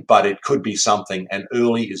nothing, but it could be something, and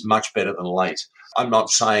early is much better than late. I'm not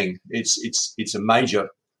saying it's a major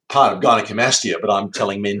part of gynecomastia, but I'm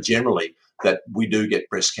telling men generally that we do get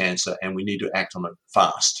breast cancer and we need to act on it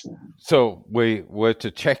fast. So we were to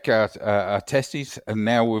check our testes, and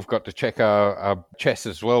now we've got to check our chest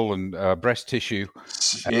as well and breast tissue.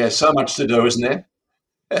 Yeah, so much to do, isn't there?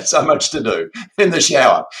 So much to do in the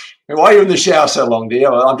shower. Why are you in the shower so long, dear?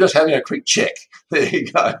 Well, I'm just having a quick check. There you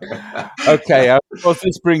go. Okay. Well,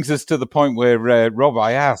 this brings us to the point where, Rob,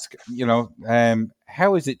 I ask,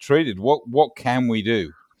 how is it treated? What can we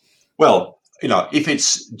do? Well, if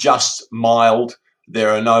it's just mild,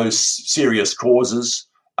 there are no serious causes.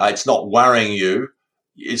 It's not worrying you.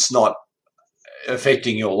 It's not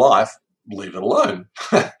affecting your life. Leave it alone.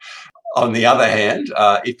 On the other hand,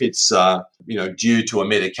 if it's due to a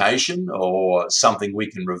medication or something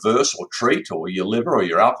we can reverse or treat, or your liver or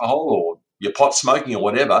your alcohol or your pot smoking or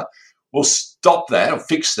whatever, we'll stop that or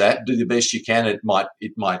fix that. Do the best you can. It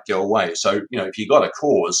might go away. So if you got a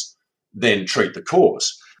cause, then treat the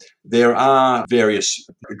cause. There are various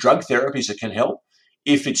drug therapies that can help.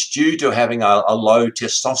 If it's due to having a low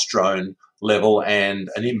testosterone level and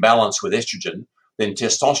an imbalance with estrogen, then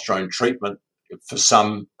testosterone treatment for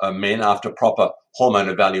some men after proper hormone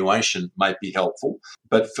evaluation might be helpful.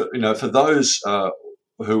 But for those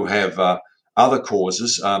who have other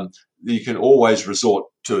causes, you can always resort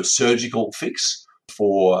to a surgical fix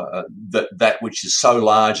for that which is so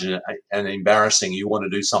large and embarrassing. You want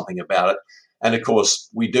to do something about it. And of course,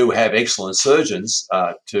 we do have excellent surgeons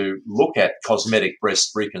to look at cosmetic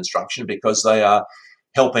breast reconstruction because they are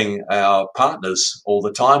helping our partners all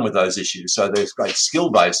the time with those issues. So there's great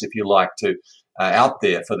skill base, if you like, to out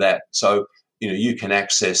there for that. So you can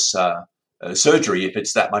access surgery if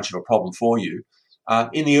it's that much of a problem for you.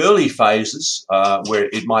 In the early phases, where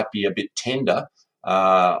it might be a bit tender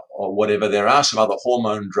or whatever, there are some other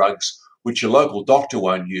hormone drugs which your local doctor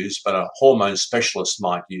won't use, but a hormone specialist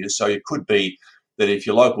might use. So it could be that if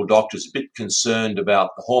your local doctor's a bit concerned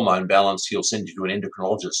about the hormone balance, he'll send you to an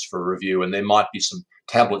endocrinologist for a review, and there might be some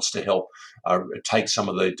tablets to help take some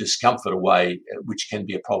of the discomfort away, which can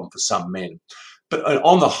be a problem for some men. But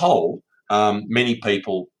on the whole, many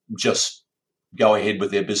people just go ahead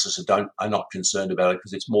with their business and are not concerned about it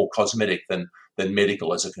because it's more cosmetic than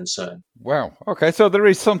medical as a concern. Wow. Okay, so there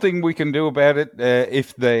is something we can do about it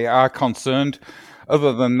if they are concerned.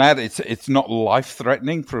 Other than that, it's not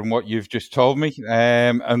life-threatening from what you've just told me,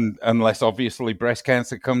 and unless obviously breast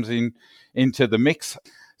cancer comes into the mix.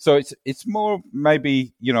 So it's more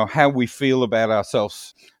maybe, how we feel about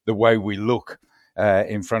ourselves, the way we look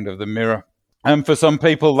in front of the mirror. And for some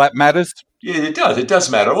people, that matters. Yeah, it does. It does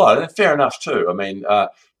matter a lot. Fair enough too. I mean,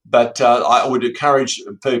 but I would encourage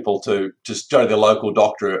people to just go to their local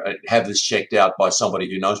doctor and have this checked out by somebody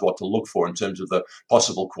who knows what to look for in terms of the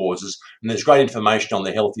possible causes. And there's great information on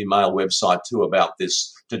the Healthy Male website too about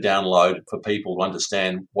this to download for people to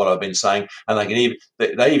understand what I've been saying. And they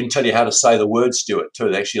even tell you how to say the word, Stuart, too.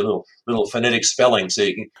 They're actually a little phonetic spelling, so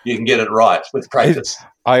you can get it right with practice.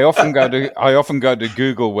 I often go to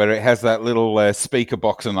Google where it has that little speaker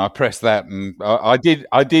box, and I press that, and I did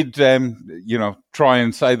try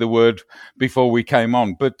and say the word before we came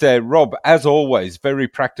on. But Rob, as always, very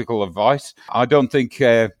practical advice. I don't think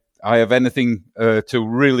I have anything to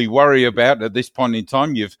really worry about at this point in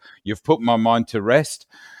time. You've put my mind to rest.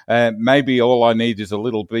 Maybe all I need is a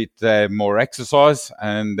little bit more exercise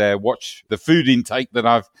and watch the food intake that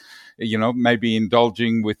I've maybe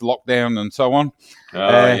indulging with lockdown and so on.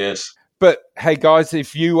 Yes. But hey, guys,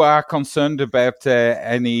 if you are concerned about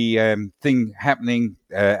any thing happening,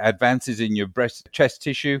 advances in your chest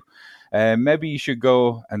tissue, maybe you should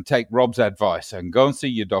go and take Rob's advice and go and see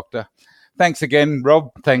your doctor. Thanks again,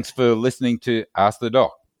 Rob. Thanks for listening to Ask the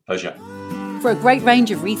Doc. Pleasure. For a great range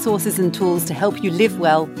of resources and tools to help you live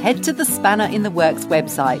well, head to the Spanner in the Works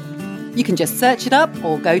website. You can just search it up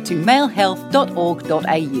or go to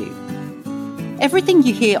malehealth.org.au. Everything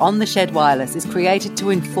you hear on The Shed Wireless is created to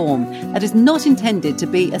inform and is not intended to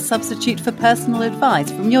be a substitute for personal advice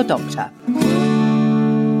from your doctor.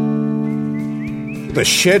 The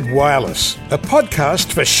Shed Wireless, a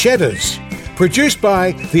podcast for shedders. Produced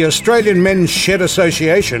by the Australian Men's Shed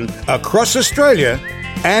Association across Australia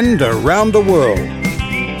and around the world.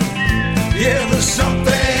 Yeah, there's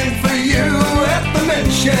something for you at the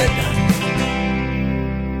Men's Shed.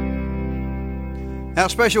 Our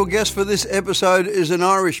special guest for this episode is an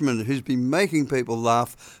Irishman who's been making people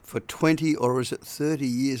laugh for 20 or is it 30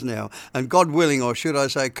 years now. And God willing, or should I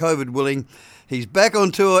say COVID willing, he's back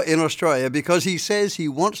on tour in Australia because he says he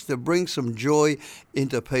wants to bring some joy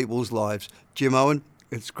into people's lives. Jimeoin,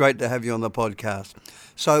 it's great to have you on the podcast.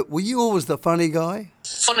 So, were you always the funny guy?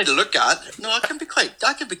 Funny to look at. No, I can be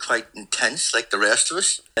quite intense like the rest of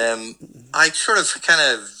us. I sort of kind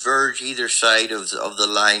of verge either side of the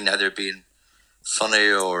line, either being funny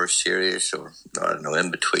or serious, or I don't know,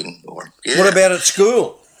 in between. Or What about at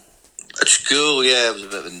school? At school, I was a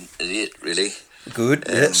bit of an idiot, really. Good.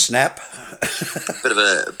 Snap. bit of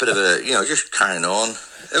a, just carrying on.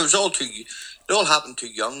 It all happened too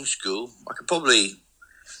young. School. I could probably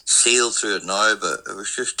sail through it now, but it was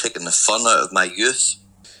just taking the fun out of my youth.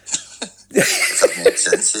 If that makes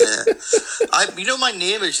sense, yeah. My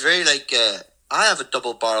name is very like. I have a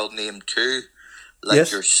double-barreled name too, like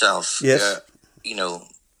yourself. Yes.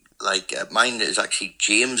 Mine is actually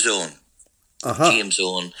Jimeoin.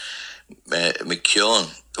 Jimeoin Jimeoin.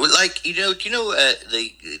 Well,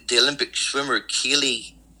 the Olympic swimmer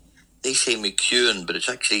Keely, they say McEwen, but it's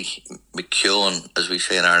actually McEwen, as we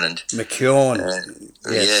say in Ireland. McEwen.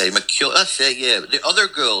 Yes. Yeah, McEwen. That's it. Yeah, the other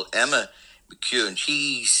girl, Emma McEwen,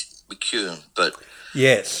 she's McEwen, but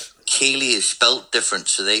yes, Keely is spelt different.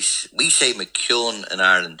 So we say McEwen in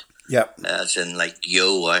Ireland. Yep. As in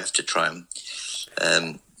yo, I have to try and.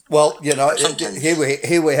 Well, here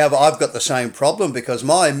we have. I've got the same problem because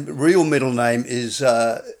my real middle name is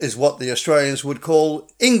what the Australians would call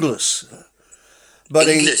Inglis. But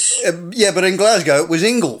but in Glasgow it was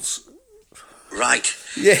Ingles. Right.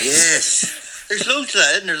 Yes. There's loads of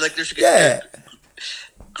that, isn't there? There's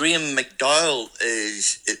Graham McDowell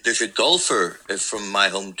there's a golfer from my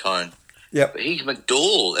hometown. Yep. But he's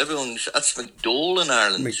McDowell. That's McDowell in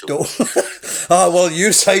Ireland. McDowell. So. Oh, well,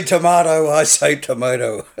 you say tomato, I say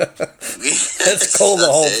tomato. Let's call the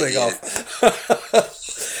whole thing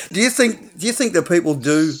off. Do you think that people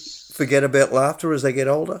do forget about laughter as they get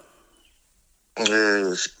older?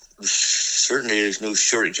 Certainly there's no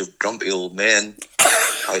shortage of grumpy old men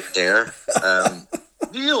out there.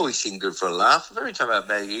 You always seem good for a laugh. Every time I've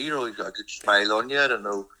met you, you always got a good smile on you. I don't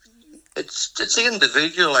know it's the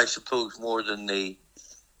individual, I suppose, more than the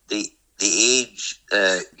age.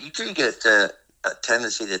 You do get a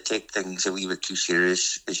tendency to take things a wee bit too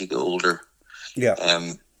serious as you get older. Yeah.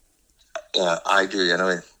 I do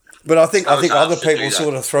anyway. But I think other people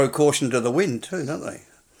sort of throw caution to the wind too, don't they?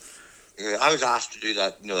 Yeah, I was asked to do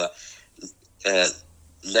that. That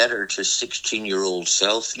letter to 16-year-old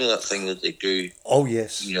self. You know that thing that they do. Oh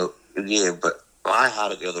yes. Yeah, but I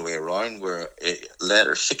had it the other way around, where a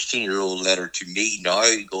 16-year-old letter to me now,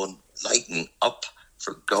 going, lighten up,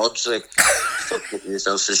 for God's sake. Don't take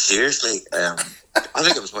yourself so seriously. I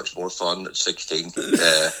think it was much more fun at 16 than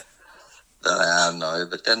I am now.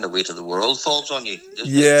 But then the weight of the world falls on you.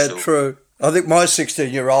 Yeah, true. I think my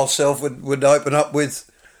 16-year-old self would open up with,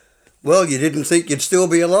 well, you didn't think you'd still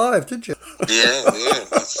be alive, did you? Yeah.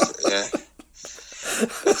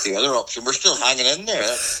 That's the other option. We're still hanging in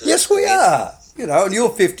there. Yes, we are. And you're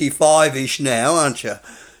 55-ish now, aren't you?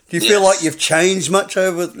 Do you feel like you've changed much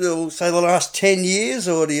over, say, the last 10 years,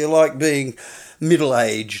 or do you like being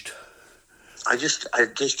middle-aged? I just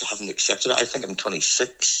haven't accepted it. I think I'm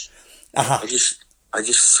 26. Uh-huh. I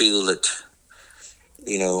just feel that,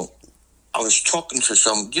 I was talking to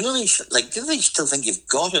some, do they still think you've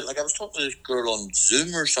got it? Like, I was talking to this girl on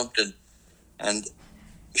Zoom or something, and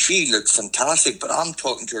she looked fantastic, but I'm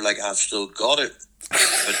talking to her like I've still got it.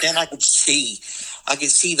 But then I could see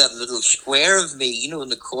that little square of me, in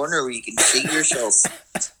the corner where you can see yourself.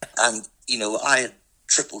 And, I had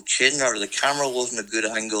triple chin, or the camera wasn't a good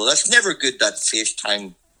angle. That's never good, that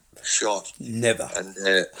FaceTime shot. Never. And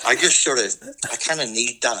I just I kind of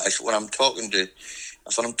need that when I'm out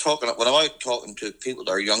talking to people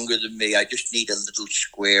that are younger than me. I just need a little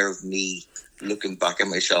square of me looking back at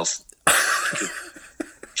myself.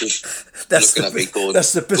 That's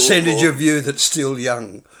the percentage of you that's still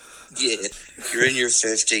young. Yeah, you're in your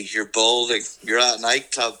 50s, you're balding, you're at a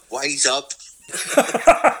nightclub, wise up.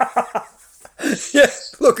 Yeah,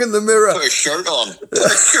 look in the mirror. Put a shirt on at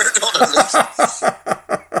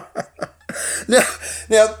least.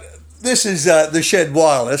 Now, this is the Shed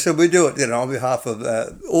Wireless, and we do it, on behalf of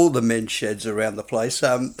all the men's sheds around the place.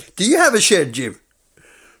 Do you have a shed, Jim?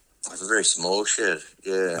 I have a very small shed,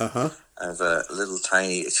 yeah. Uh-huh. I have a little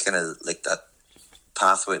tiny, it's kind of like that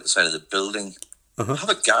pathway at the side of the building. Uh-huh. I have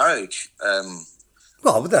a garage.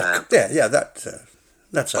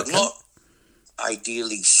 That's but okay. not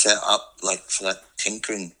ideally set up like for that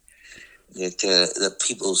tinkering that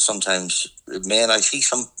people sometimes, I see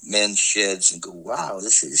some men's sheds and go, wow,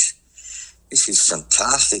 this is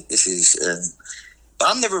fantastic. This is, but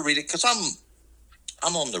I'm never really, because I'm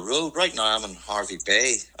on the road right now. I'm in Harvey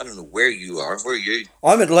Bay. I don't know where you are. Where are you?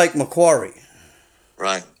 I'm at Lake Macquarie.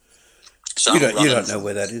 Right. So you don't know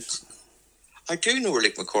where that is? I do know where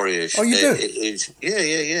Lake Macquarie is. Oh, you do? It is.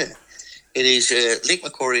 Yeah. It is. Lake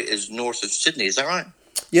Macquarie is north of Sydney. Is that right?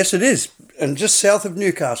 Yes, it is, and just south of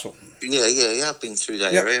Newcastle. Yeah. I've been through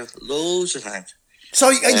that area loads of times. So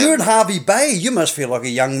you're in Harvey Bay. You must feel like a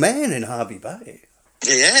young man in Harvey Bay.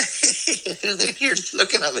 Yeah, you're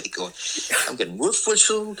looking at me going, I'm getting wolf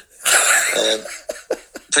whistled.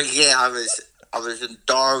 But yeah, I was in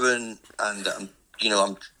Darwin, and I'm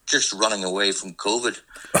just running away from COVID,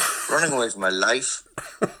 running away from my life.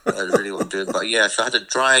 I really want to do it, but yeah, so I had to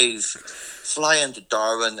fly into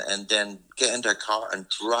Darwin, and then get into a car and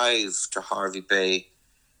drive to Harvey Bay.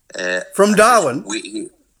 From Darwin?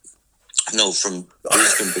 No, from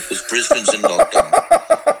Brisbane, because Brisbane's in lockdown.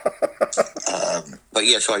 But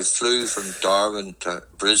yeah, so I flew from Darwin to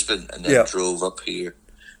Brisbane and then drove up here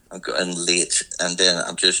and got in late. And then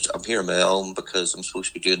I'm here on my own because I'm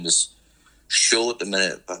supposed to be doing this show at the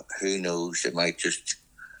minute, but who knows? I just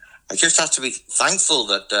have to be thankful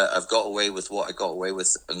that I've got away with what I got away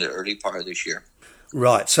with in the early part of this year.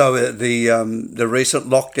 Right. So the recent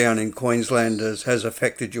lockdown in Queensland has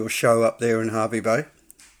affected your show up there in Harvey Bay?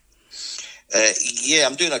 Yeah,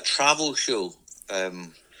 I'm doing a travel show.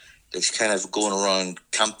 It's kind of going around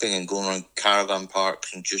camping and going around caravan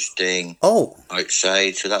parks and just staying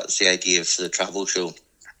outside. So that's the idea for the travel show.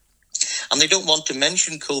 And they don't want to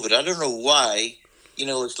mention COVID. I don't know why.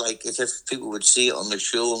 It's like as if people would see it on the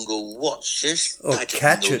show and go, what's this? Oh,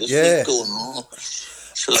 catch it, yeah. Going on.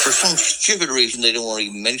 So for some stupid reason, they don't want to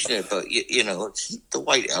even mention it. But, it's the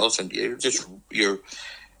white elephant. There's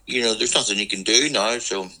nothing you can do now.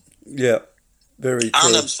 So yeah, very true.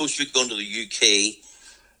 And I'm supposed to be going to the UK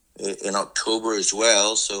in October as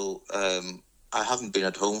well, so I haven't been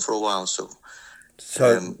at home for a while. So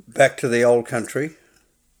back to the old country.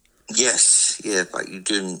 Yes, yeah, but you're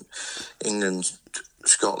doing England,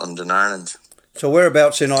 Scotland, and Ireland. So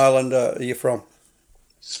whereabouts in Ireland are you from?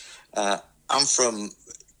 I'm from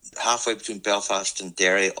halfway between Belfast and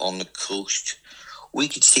Derry on the coast. We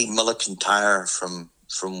could see Mulligan from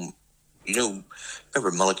remember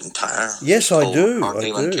Mulligan? Yes, I do.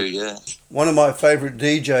 Yeah. One of my favourite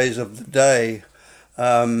DJs of the day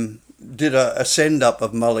did a send-up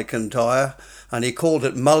of Mulligan, and he called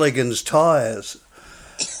it Mulligan's Tyres.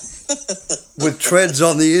 With treads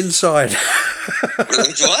on the inside.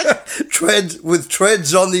 What?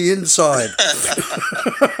 Treads on the inside.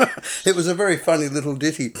 It was a very funny little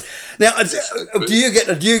ditty. Now,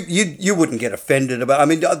 you wouldn't get offended about? I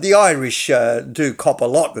mean, the Irish do cop a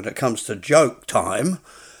lot when it comes to joke time.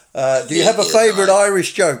 Do you have a favourite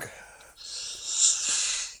Irish joke?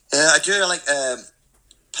 I do. I like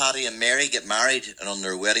Paddy and Mary get married, and on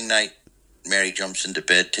their wedding night, Mary jumps into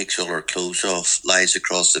bed, takes all her clothes off, lies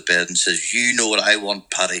across the bed and says, "You know what I want,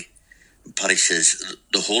 Paddy." And Paddy says,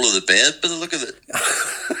 "The whole of the bed, by the look of it."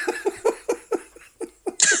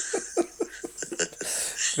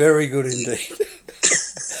 Very good indeed.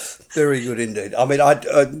 Very good indeed. I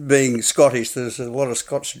mean, being Scottish, there's a lot of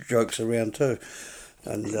Scots jokes around too.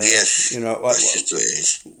 And, yes. That's just the way it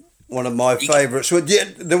is. One of my favourites.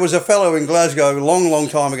 There was a fellow in Glasgow a long, long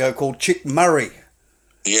time ago called Chick Murray.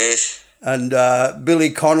 Yes. And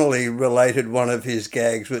Billy Connolly related one of his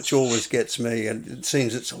gags, which always gets me, and it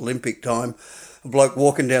seems it's Olympic time. A bloke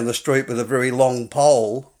walking down the street with a very long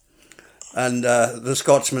pole, and the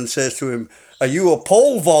Scotsman says to him, "Are you a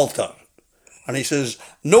pole vaulter?" And he says,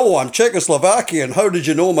 "No, I'm Czechoslovakian. How did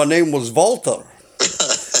you know my name was Walter?"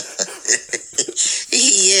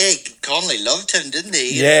 Yeah, Connolly loved him, didn't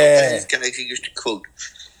he? Yeah. He used to quote,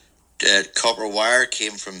 "Copper wire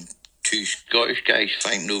came from two Scottish guys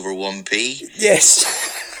fighting over 1p." Yes.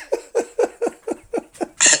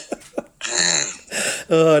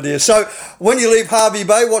 Oh dear. So when you leave Harvey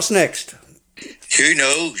Bay, what's next? Who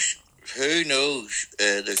knows?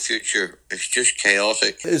 The future. It's just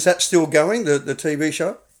chaotic. Is that still going, the TV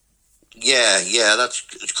show? Yeah.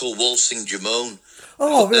 It's called Waltzing Jimeoin.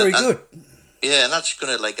 Oh, very good. Yeah, and that's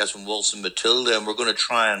going to like us in Waltzing Matilda, and we're going to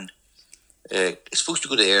try and it's supposed to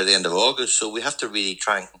go to air at the end of August, so we have to really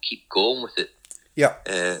try and keep going with it. Yeah.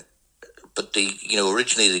 But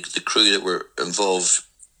originally the crew that were involved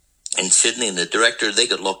in Sydney and the director, they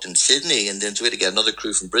got locked in Sydney, and then so we had to get another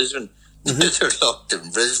crew from Brisbane. Mm-hmm. They're locked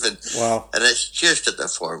in Brisbane. Wow. And it's just at the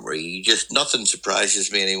point where nothing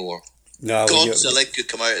surprises me anymore. No. Godzilla could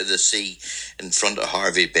come out of the sea in front of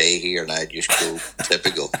Harvey Bay here, and I'd just go,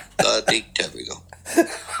 typical. Bloody typical.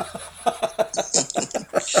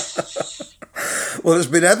 Well, it's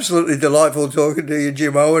been absolutely delightful talking to you,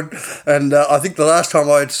 Jimeoin. And I think the last time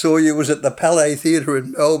I saw you was at the Palais Theatre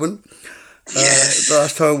in Melbourne. Yes.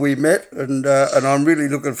 Last time we met, and I'm really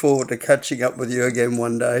looking forward to catching up with you again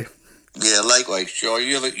one day. Yeah, likewise, sure.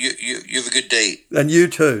 You have a good day. And you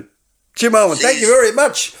too. Jimeoin, thank you very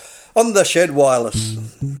much on the Shed Wireless.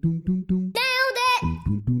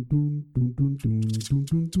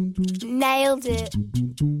 Nailed it.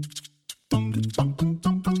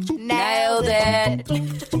 Nailed it.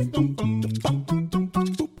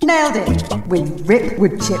 Nailed it with Rip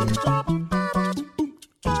Woodchip.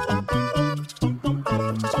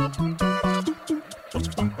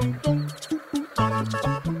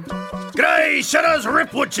 G'day, Shitters,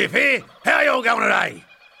 Rip Woodchip here. How y'all going today?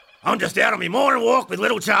 I'm just out on my morning walk with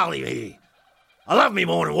little Charlie here. I love me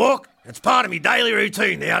morning walk. It's part of me daily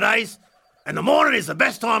routine nowadays. And the morning is the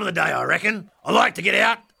best time of the day, I reckon. I like to get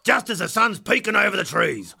out just as the sun's peeking over the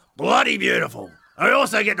trees. Bloody beautiful. I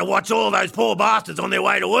also get to watch all those poor bastards on their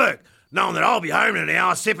way to work, knowing that I'll be home in an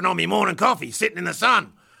hour sipping on me morning coffee, sitting in the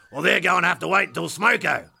sun, while they're going to have to wait until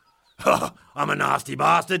smoko. I'm a nasty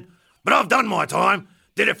bastard, but I've done my time.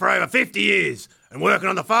 Did it for over 50 years, and working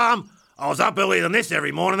on the farm, I was up earlier than this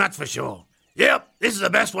every morning, that's for sure. Yep, this is the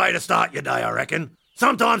best way to start your day, I reckon.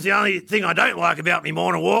 Sometimes the only thing I don't like about me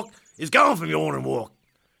morning walk is going for my morning walk.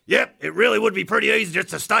 Yep, it really would be pretty easy just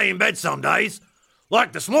to stay in bed some days.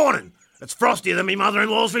 Like this morning, it's frostier than me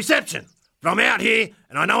mother-in-law's reception. But I'm out here,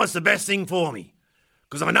 and I know it's the best thing for me.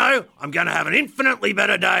 Because I know I'm going to have an infinitely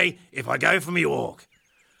better day if I go for me walk.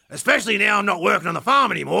 Especially now I'm not working on the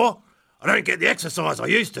farm anymore. I don't get the exercise I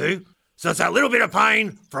used to, so it's that little bit of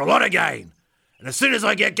pain for a lot of gain. And as soon as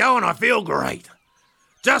I get going, I feel great.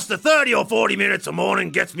 Just the 30 or 40 minutes a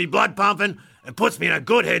morning gets me blood pumping and puts me in a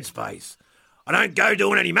good headspace. I don't go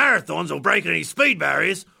doing any marathons or breaking any speed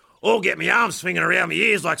barriers or get my arms swinging around my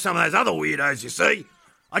ears like some of those other weirdos you see.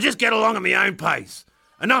 I just get along at my own pace,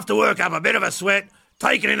 enough to work up a bit of a sweat,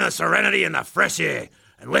 taking in the serenity and the fresh air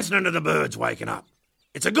and listening to the birds waking up.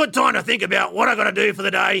 It's a good time to think about what I got to do for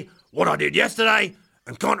the day, what I did yesterday,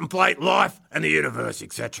 and contemplate life and the universe,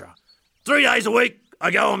 etc. 3 days a week,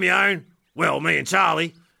 I go on my own, well, me and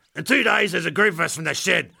Charlie, And 2 days there's a group of us from the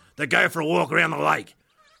shed that go for a walk around the lake.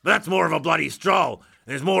 But that's more of a bloody stroll,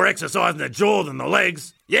 and there's more exercise in the jaw than the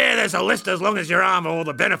legs. Yeah, there's a list as long as your arm of all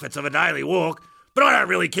the benefits of a daily walk, but I don't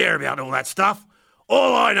really care about all that stuff.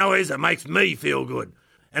 All I know is it makes me feel good,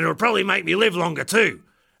 and it'll probably make me live longer too.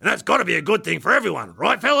 And that's got to be a good thing for everyone,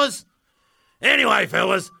 right, fellas? Anyway,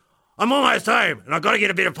 fellas, I'm almost home, and I've got to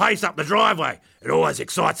get a bit of pace up the driveway. It always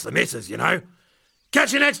excites the missus, you know.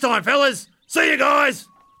 Catch you next time, fellas. See you guys.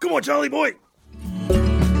 Come on, Charlie boy.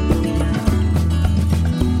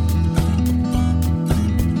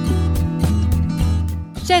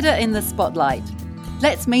 Shedder in the Spotlight.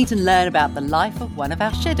 Let's meet and learn about the life of one of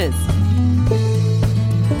our shedders.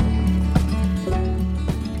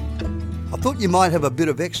 I thought you might have a bit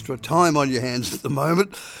of extra time on your hands at the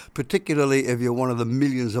moment, particularly if you're one of the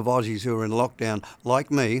millions of Aussies who are in lockdown, like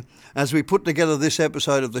me, as we put together this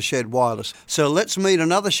episode of The Shed Wireless. So let's meet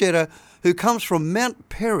another shedder who comes from Mount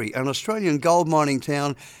Perry, an Australian gold mining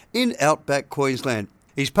town in outback Queensland.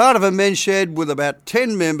 He's part of a men's shed with about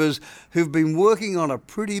 10 members who've been working on a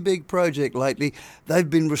pretty big project lately. They've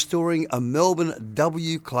been restoring a Melbourne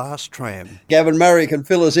W-class tram. Gavin Murray can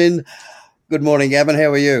fill us in. Good morning, Gavin.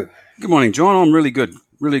 How are you? Good morning, John. I'm really good.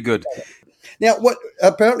 Really good. Now,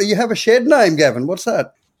 apparently you have a shed name, Gavin. What's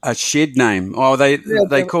that? A shed name? Oh, they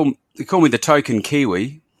call me the token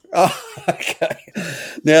Kiwi. Oh, okay.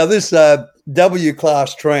 Now, this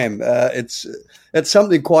W-class tram, it's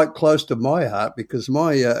something quite close to my heart because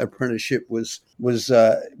my apprenticeship was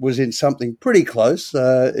in something pretty close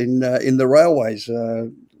in the railways,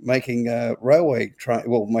 making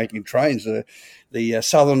making trains, the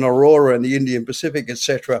Southern Aurora and the Indian Pacific,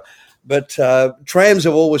 etc. But trams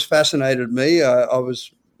have always fascinated me. I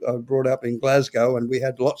was brought up in Glasgow and we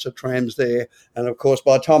had lots of trams there. And of course,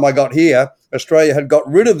 by the time I got here, Australia had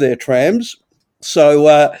got rid of their trams. So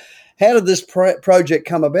how did this project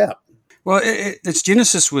come about? Well, its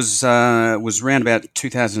genesis was around about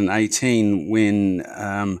 2018 when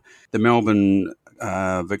the Melbourne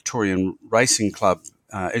Victorian Racing Club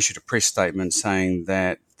issued a press statement saying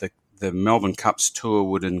that the Melbourne Cups tour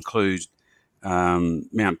would include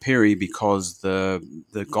Mount Perry because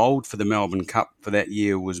the gold for the Melbourne Cup for that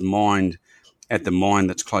year was mined at the mine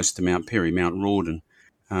that's close to Mount Perry, Mount Rawdon.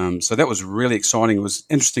 So that was really exciting. It was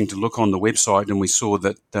interesting to look on the website and we saw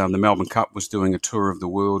that the Melbourne Cup was doing a tour of the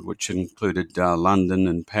world, which included London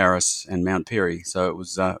and Paris and Mount Perry. So it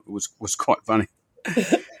was quite funny.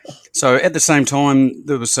 So at the same time,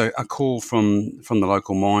 there was a call from the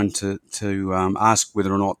local mine to ask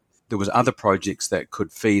whether or not there was other projects that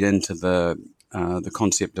could feed into the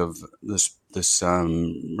concept of this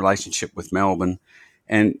relationship with Melbourne.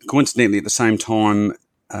 And coincidentally, at the same time,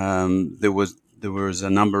 there was a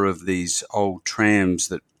number of these old trams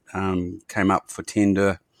that came up for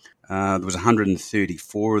tender. There was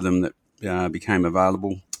 134 of them that became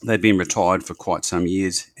available. They'd been retired for quite some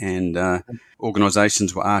years, and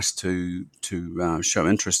organisations were asked to show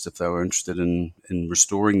interest if they were interested in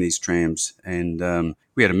restoring these trams. And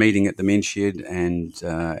we had a meeting at the men's shed, and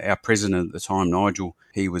our president at the time, Nigel,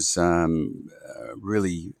 he was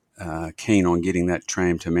really keen on getting that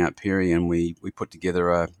tram to Mount Perry, and we put together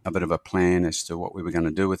a bit of a plan as to what we were going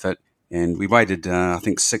to do with it. And we waited, I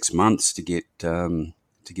think, 6 months to get the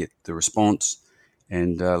response.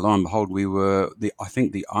 And lo and behold, we were the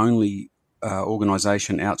only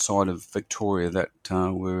organisation outside of Victoria that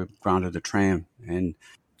were granted a tram. And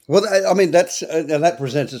well, I mean, that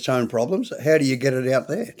presents its own problems. How do you get it out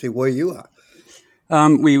there to where you are?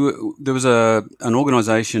 There was an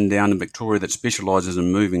organisation down in Victoria that specialises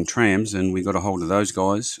in moving trams, and we got a hold of those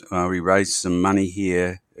guys. We raised some money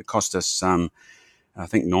here. It cost us, I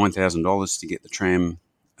think, $9,000 to get the tram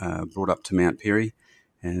brought up to Mount Perry,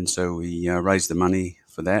 and so we raised the money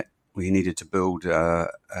for that. We needed to build a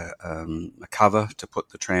cover to put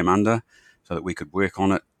the tram under so that we could work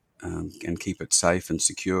on it and keep it safe and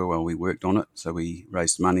secure while we worked on it. So we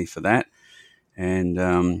raised money for that.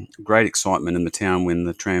 And great excitement in the town when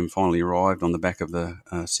the tram finally arrived on the back of the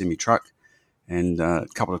semi-truck. And a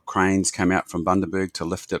couple of cranes came out from Bundaberg to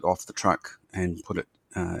lift it off the truck and put it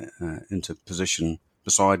into position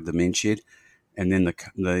beside the men's shed. And then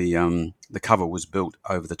the cover was built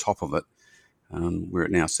over the top of it, where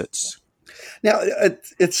it now sits. Now,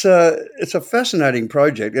 it's a fascinating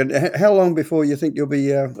project. And how long before you think you'll be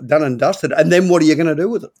done and dusted? And then what are you going to do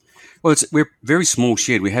with it? Well, we're a very small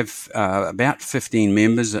shed. We have about 15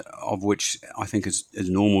 members, of which I think is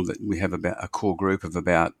normal that we have about a core group of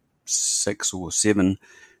about 6 or 7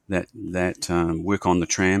 that work on the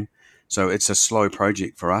tram. So it's a slow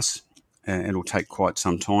project for us. It'll take quite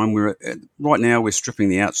some time. Right now we're stripping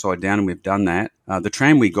the outside down, and we've done that. The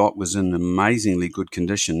tram we got was in amazingly good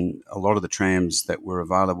condition. A lot of the trams that were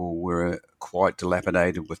available were quite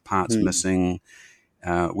dilapidated with parts missing.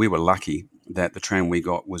 We were lucky that the tram we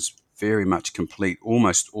got was very much complete.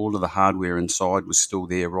 Almost all of the hardware inside was still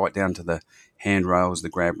there, right down to the handrails, the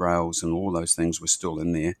grab rails, and all those things were still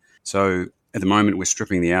in there. So at the moment we're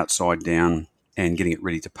stripping the outside down and getting it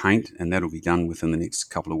ready to paint, and that'll be done within the next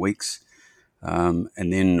couple of weeks. And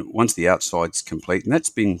then once the outside's complete, and that's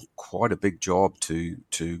been quite a big job to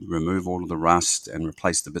remove all of the rust and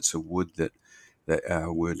replace the bits of wood that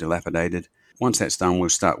were dilapidated. Once that's done, we'll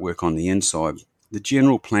start work on the inside. The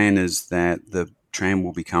general plan is that the tram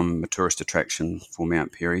will become a tourist attraction for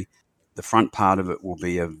Mount Perry. The front part of it will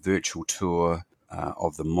be a virtual tour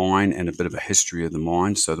of the mine and a bit of a history of the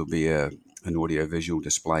mine, so there'll be an audio-visual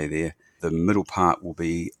display there. The middle part will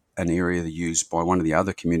be an area used by one of the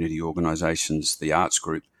other community organisations, the Arts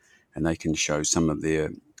Group, and they can show some of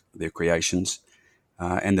their creations.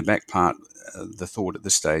 And the back part, the thought at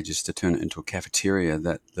this stage is to turn it into a cafeteria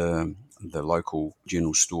that the local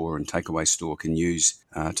general store and takeaway store can use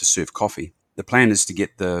to serve coffee. The plan is to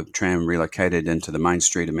get the tram relocated into the main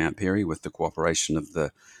street of Mount Perry with the cooperation of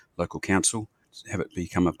the local council, have it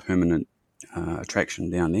become a permanent attraction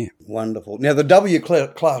down there. Wonderful. Now, the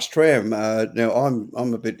W-class tram, now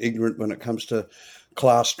I'm a bit ignorant when it comes to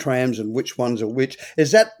class trams and which ones are which.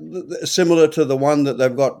 Is that similar to the one that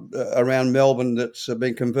they've got around Melbourne that's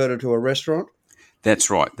been converted to a restaurant? That's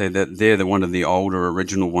right. They're one of the older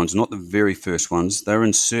original ones, not the very first ones. They're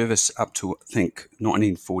in service up to, I think,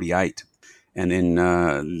 1948. And then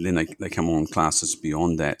they come on classes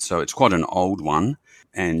beyond that. So it's quite an old one,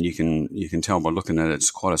 and you can tell by looking at it,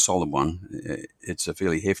 it's quite a solid one. It's a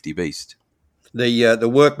fairly hefty beast.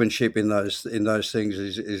 The workmanship in those things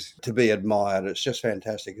is to be admired. It's just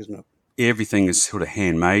fantastic, isn't it? Everything is sort of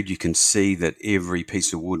handmade. You can see that every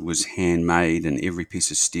piece of wood was handmade and every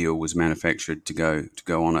piece of steel was manufactured to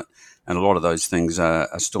go on it. And a lot of those things are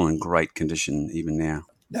still in great condition even now.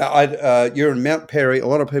 Now, you're in Mount Perry. A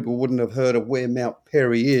lot of people wouldn't have heard of where Mount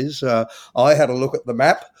Perry is. I had a look at the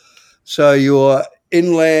map. So you're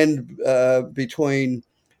inland between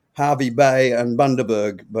Harvey Bay and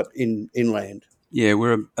Bundaberg, but inland. Yeah,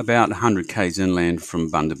 we're about 100 k's inland from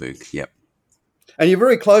Bundaberg, yep. And you're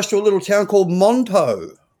very close to a little town called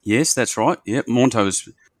Monto. Yes, that's right. Yep, Monto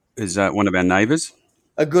is one of our neighbours.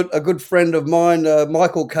 A good friend of mine,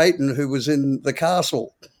 Michael Caton, who was in The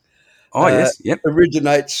Castle. Oh, yes, yep.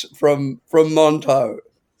 Originates from Monto.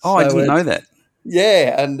 Oh, I didn't know that.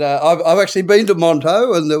 Yeah, and I've actually been to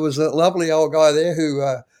Monto, and there was a lovely old guy there who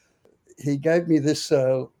he gave me this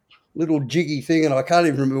little jiggy thing, and I can't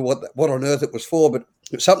even remember what on earth it was for, but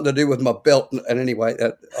it's something to do with my belt. And anyway,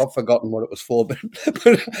 I've forgotten what it was for, but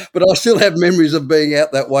I still have memories of being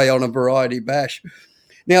out that way on a variety bash.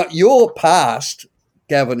 Now, your past,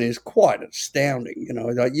 Gavin, is quite astounding.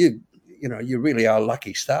 Like you really are a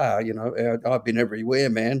lucky star. I've been everywhere,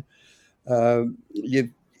 man. You're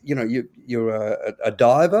a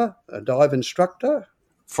diver, a dive instructor.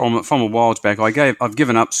 From a while back, I've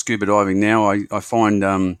given up scuba diving now. I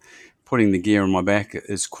find putting the gear on my back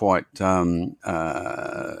is quite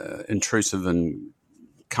intrusive and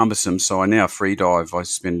cumbersome. So I now free dive.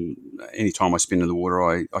 Any time I spend in the water,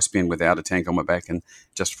 I spend without a tank on my back and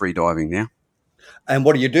just free diving now. And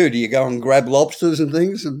what do? Do you go and grab lobsters and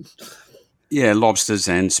things? Yeah, lobsters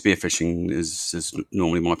and spearfishing is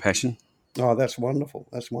normally my passion. Oh, that's wonderful.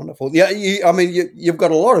 That's wonderful. Yeah, you've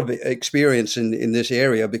got a lot of experience in this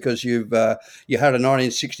area because you had a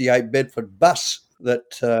 1968 Bedford bus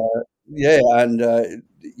that,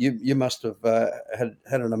 you must have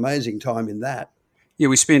had an amazing time in that. Yeah,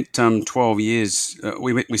 we spent 12 years.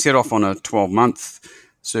 We set off on a 12-month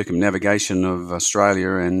circumnavigation of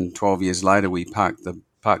Australia, and 12 years later we parked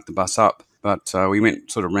the bus up. But we went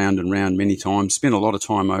sort of round and round many times, spent a lot of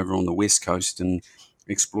time over on the West Coast and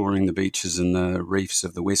exploring the beaches and the reefs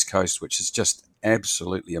of the West Coast, which is just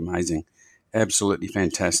absolutely amazing, absolutely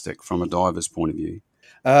fantastic from a diver's point of view.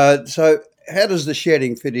 So how does the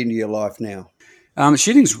shedding fit into your life now?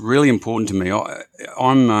 Shedding's really important to me.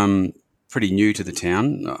 I'm pretty new to the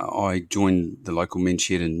town. I joined the local men's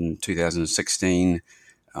shed in 2016,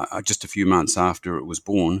 just a few months after it was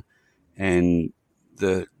born, and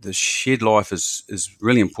the shed life is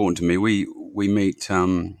really important to me. We meet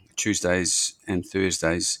Tuesdays and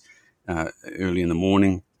Thursdays early in the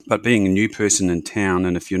morning. But being a new person in town,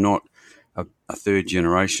 and if you're not a third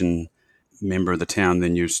generation member of the town,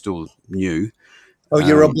 then you're still new. Oh,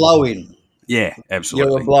 you're a blow-in. Yeah, You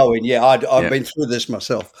absolutely. were blowing. Yeah, I've Yeah. been through this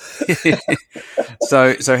myself.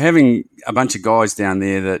 So having a bunch of guys down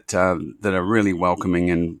there that are really welcoming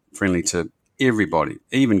and friendly to everybody,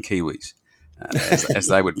 even Kiwis, as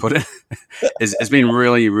they would put it, has been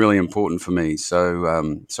really, really important for me. So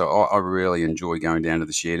I really enjoy going down to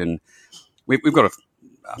the shed, and we've got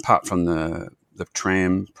apart from the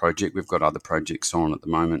tram project, we've got other projects on at the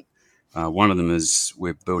moment. One of them is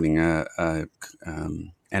we're building a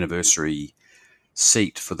anniversary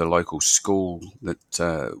seat for the local school that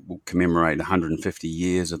will commemorate 150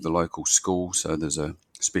 years of the local school. So there's a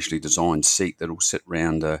specially designed seat that will sit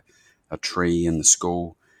around a tree in the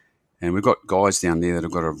school. And we've got guys down there that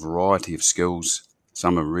have got a variety of skills.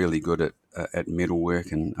 Some are really good at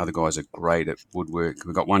metalwork, and other guys are great at woodwork.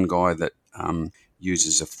 We've got one guy that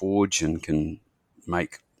uses a forge and can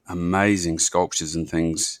make amazing sculptures and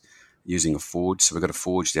things using a forge. So we've got a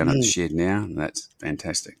forge down at the shed now, and that's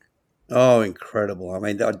fantastic. Oh, incredible. I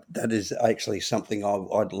mean, that is actually something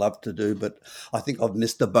I'd love to do, but I think I've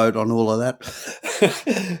missed the boat on all of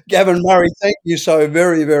that. Gavin Murray, thank you so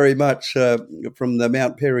very, very much from the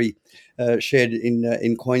Mount Perry shed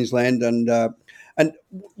in Queensland. And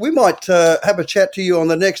we might have a chat to you on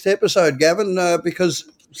the next episode, Gavin,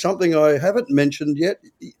 because something I haven't mentioned yet,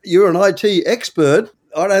 you're an IT expert.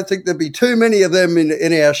 I don't think there'd be too many of them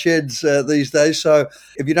in our sheds these days. So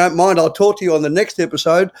if you don't mind, I'll talk to you on the next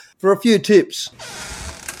episode for a few tips.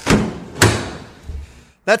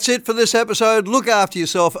 That's it for this episode. Look after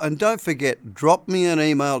yourself, and don't forget, drop me an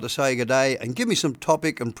email to say good day and give me some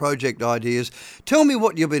topic and project ideas. Tell me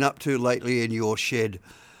what you've been up to lately in your shed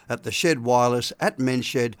at the Shed Wireless at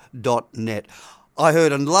menshed.net. I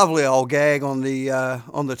heard a lovely old gag on the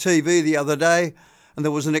TV the other day, and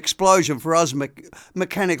there was an explosion for us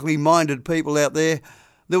mechanically minded people out there.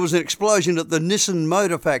 There was an explosion at the Nissan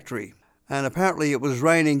motor factory, and apparently it was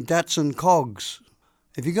raining Datsun cogs.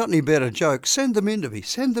 If you got any better jokes, send them in to me.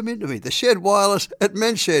 The Shed Wireless at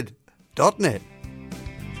menshed.net.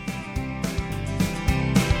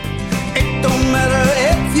 It don't matter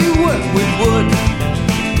if you work with wood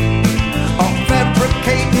or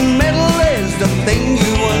fabricating metal is the thing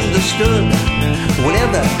you understood.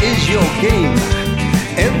 Whatever is your game,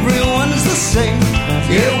 everyone's the same.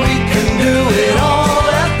 Yeah, we can do it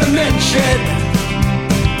all at the men's shed.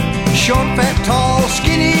 Short, fat, tall,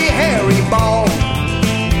 skinny, hairy, bald.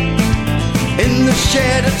 In the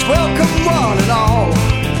shed, it's welcome one and all.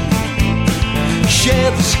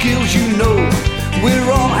 Share the skills you know.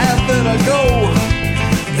 We're all having a go.